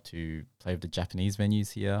really love to play with the Japanese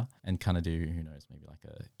venues here and kind of do, who knows, maybe like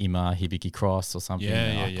a Ima Hibiki cross or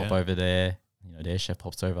something. Pop over there. You know, their chef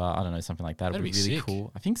pops over. I don't know, something like that. Would be really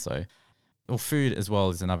cool. I think so. Well, food as well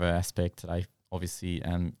is another aspect that I obviously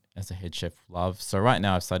am, as a head chef, love. So right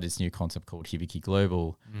now I've started this new concept called Hibiki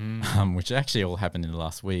Global, which actually all happened in the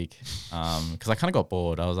last week because I kind of got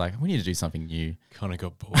bored. I was like, we need to do something new. Kind of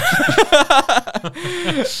got bored.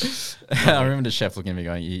 I remember the chef looking at me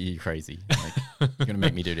going, you're crazy. Like, you're going to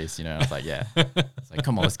make me do this, you know? I was like, yeah. It's like,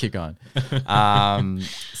 come on, let's keep going.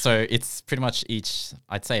 So it's pretty much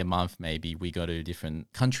I'd say a month maybe, we go to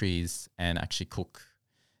different countries and actually cook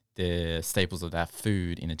the staples of that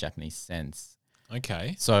food in a Japanese sense.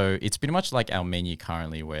 Okay. So it's pretty much like our menu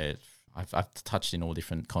currently, where I've touched in all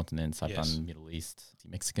different continents. I've done Middle East,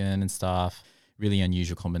 Mexican and stuff, really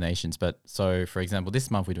unusual combinations. But so, for example,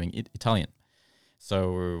 this month we're doing Italian.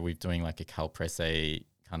 So we're doing like a calprese,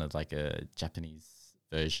 kind of like a Japanese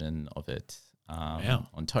version of it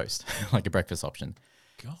on toast, like a breakfast option.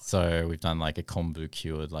 God. So we've done like a kombu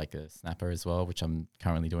cured, like a snapper as well, which I'm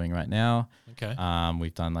currently doing right now. Okay.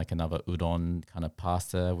 We've done like another udon kind of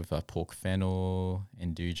pasta with a pork fennel,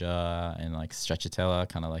 induja, and like stracciatella,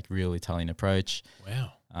 kind of like real Italian approach.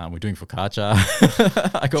 Wow. We're doing focaccia.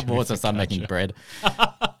 I got bored, so I started making bread.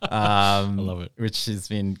 I love it. Which has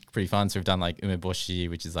been pretty fun. So we've done like umeboshi,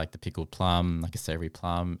 which is like the pickled plum, like a savory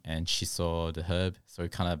plum, and shiso, the herb. So we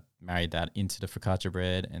kind of married that into the focaccia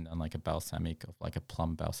bread and done like a balsamic of like a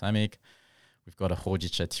plum balsamic. We've got a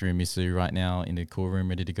hojicha tiramisu right now in the cool room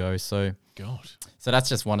ready to go. So that's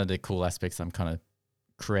just one of the cool aspects. I'm kind of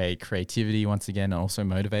create creativity once again and also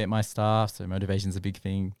motivate my staff. So motivation's a big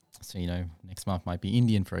thing. So, you know, next month might be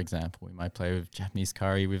Indian, for example. We might play with Japanese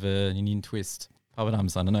curry with an Indian twist.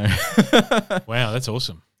 Papadums, I don't know. Wow, that's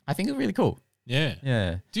awesome. I think it's really cool. Yeah.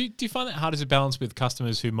 Yeah. Do you find that hard as a balance with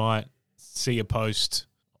customers who might see a post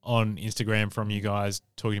on Instagram from you guys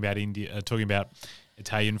talking about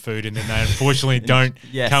Italian food, and then they unfortunately don't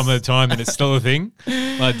come at the time, and it's still a thing?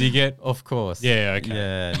 Like, do you get? Of course. Yeah. Okay.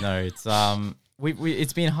 Yeah. No, it's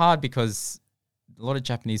it's been hard because a lot of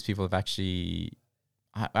Japanese people have actually.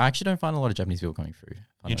 I actually don't find a lot of Japanese people coming through.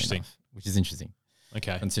 Interesting. Which is interesting.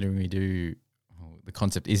 Okay. Considering the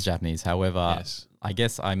concept is Japanese. However, I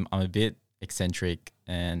guess I'm a bit eccentric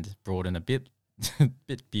and broad and a bit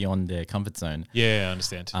beyond their comfort zone. Yeah, I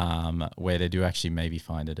understand. Where they do actually maybe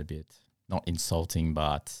find it a bit not insulting,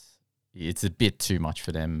 but it's a bit too much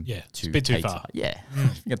for them. Yeah, it's a bit too far. Yeah, I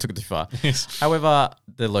think I took it too far. Yes. However,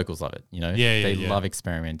 the locals love it. You know, they yeah. love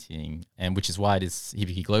experimenting, and which is why this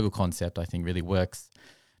Hibiki Global concept I think really works,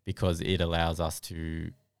 because it allows us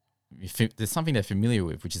to. There's something they're familiar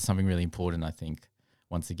with, which is something really important, I think.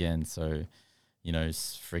 Once again, so you know,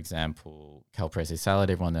 for example, caprese salad.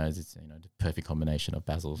 Everyone knows it's the perfect combination of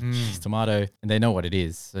basil, cheese, tomato, and they know what it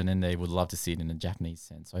is. And then they would love to see it in a Japanese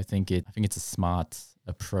sense. So I think it's a smart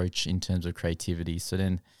approach in terms of creativity. So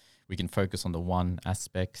then we can focus on the one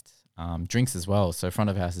aspect, drinks as well. So front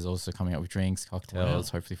of house is also coming up with drinks, cocktails,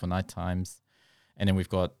 hopefully for night times, and then we've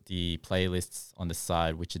got the playlists on the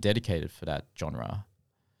side which are dedicated for that genre.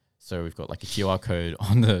 So we've got like a QR code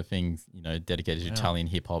on the thing, dedicated to Wow. Italian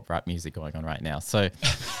hip hop rap music going on right now. So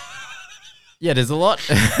yeah, there's a lot.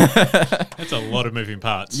 That's a lot of moving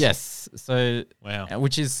parts. Yes. So Wow.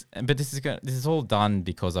 but this is all done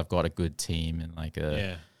because I've got a good team and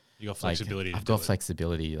You got flexibility. I've got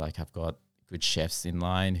flexibility. Like I've got good chefs in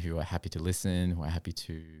line who are happy to listen, who are happy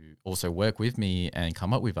to also work with me and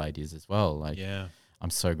come up with ideas as well. Like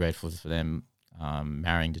I'm so grateful for them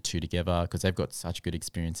marrying the two together because they've got such good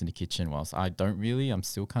experience in the kitchen whilst I don't really. I'm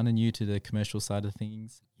still kind of new to the commercial side of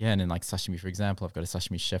things. Yeah, and then like sashimi, for example, I've got a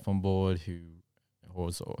sashimi chef on board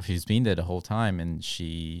who's been there the whole time, and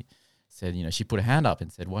she said, she put a hand up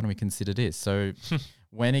and said, why don't we consider this? So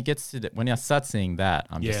when it gets to when I start seeing that,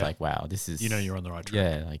 I'm just like, wow, this is... you're on the right track.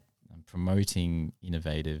 Yeah, like I'm promoting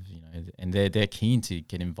innovative, and they're keen to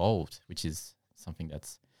get involved, which is something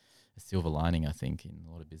that's a silver lining, I think, in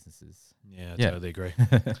a lot of businesses. Yeah, I totally agree.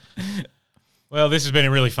 Well, this has been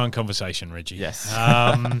a really fun conversation, Reggie. Yes.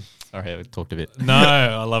 Sorry, I talked a bit. No,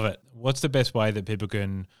 I love it. What's the best way that people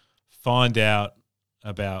can find out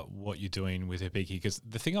about what you're doing with Hibiki? Because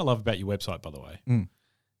the thing I love about your website, by the way,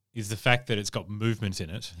 is the fact that it's got movement in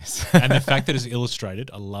it, and the fact that it's illustrated.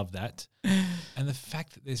 I love that, and the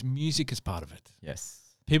fact that there's music as part of it. Yes.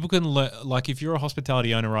 People can like if you're a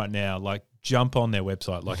hospitality owner right now, like jump on their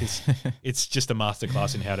website. Like it's just a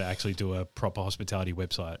masterclass in how to actually do a proper hospitality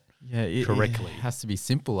website. Yeah, correctly. It has to be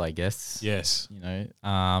simple, I guess. Yes.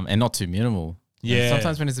 And not too minimal. Yeah.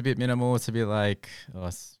 Sometimes when it's a bit minimal, it's a bit like,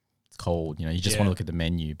 it's cold. You just want to look at the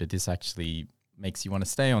menu, but this actually makes you want to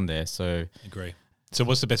stay on there. So agree. So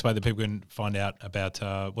what's the best way that people can find out about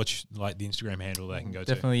what's like the Instagram handle they can go to?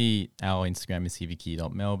 Definitely our Instagram is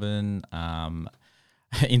hibiki.melbourne.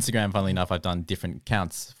 Instagram, funnily enough, I've done different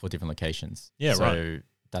accounts for different locations. Yeah, so right.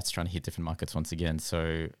 That's trying to hit different markets once again.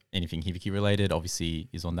 So anything Hibiki related obviously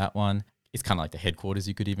is on that one. It's kind of like the headquarters,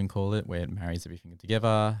 you could even call it, where it marries everything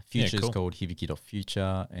together. Future is called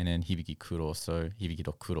hibiki.future, and then hibiki kuro, so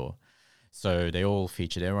hibiki.kuro. So they all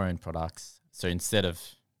feature their own products. So instead of,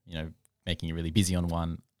 making you really busy on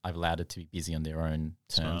one, I've allowed it to be busy on their own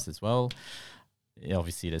terms as well. Yeah,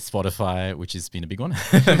 obviously there's Spotify, which has been a big one.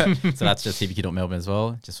 So that's just hibiki.melbourne as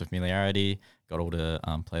well, just for familiarity. Got all the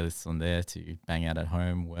playlists on there to bang out at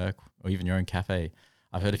home, work, or even your own cafe.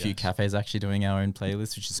 I've heard a few cafes actually doing our own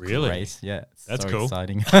playlists, which is great. Yeah, that's so cool.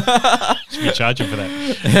 Exciting. Should be charging for that.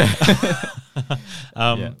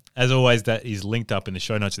 As always, that is linked up in the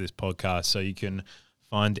show notes of this podcast, so you can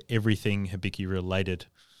find everything Hibiki related.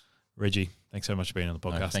 Reggie, thanks so much for being on the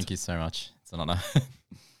podcast. No, thank you so much. It's an honor.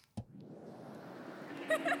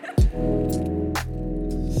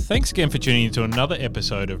 Thanks again for tuning into another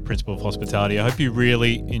episode of Principle of Hospitality. I hope you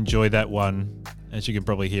really enjoyed that one. As you can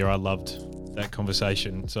probably hear, I loved that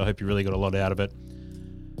conversation, so I hope you really got a lot out of it.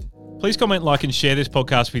 Please comment, like, and share this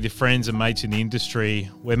podcast with your friends and mates in the industry.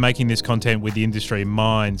 We're making this content with the industry in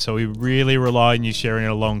mind, so we really rely on you sharing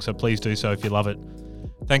it along, so please do so if you love it.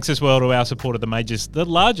 Thanks as well to our support of the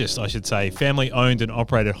largest, I should say, family-owned and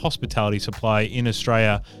operated hospitality supplier in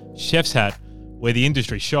Australia, Chef's Hat, where the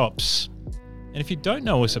industry shops. And if you don't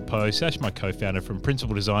know us at Poe, Sash, my co-founder from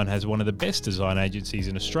Principal Design, has one of the best design agencies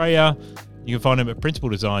in Australia. You can find him at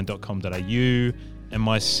principaldesign.com.au. And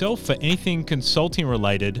myself, for anything consulting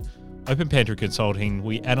related, Open Pantry Consulting,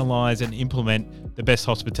 we analyse and implement the best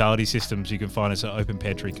hospitality systems. You can find us at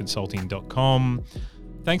openpantryconsulting.com.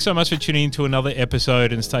 Thanks so much for tuning in to another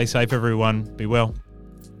episode, and stay safe, everyone. Be well.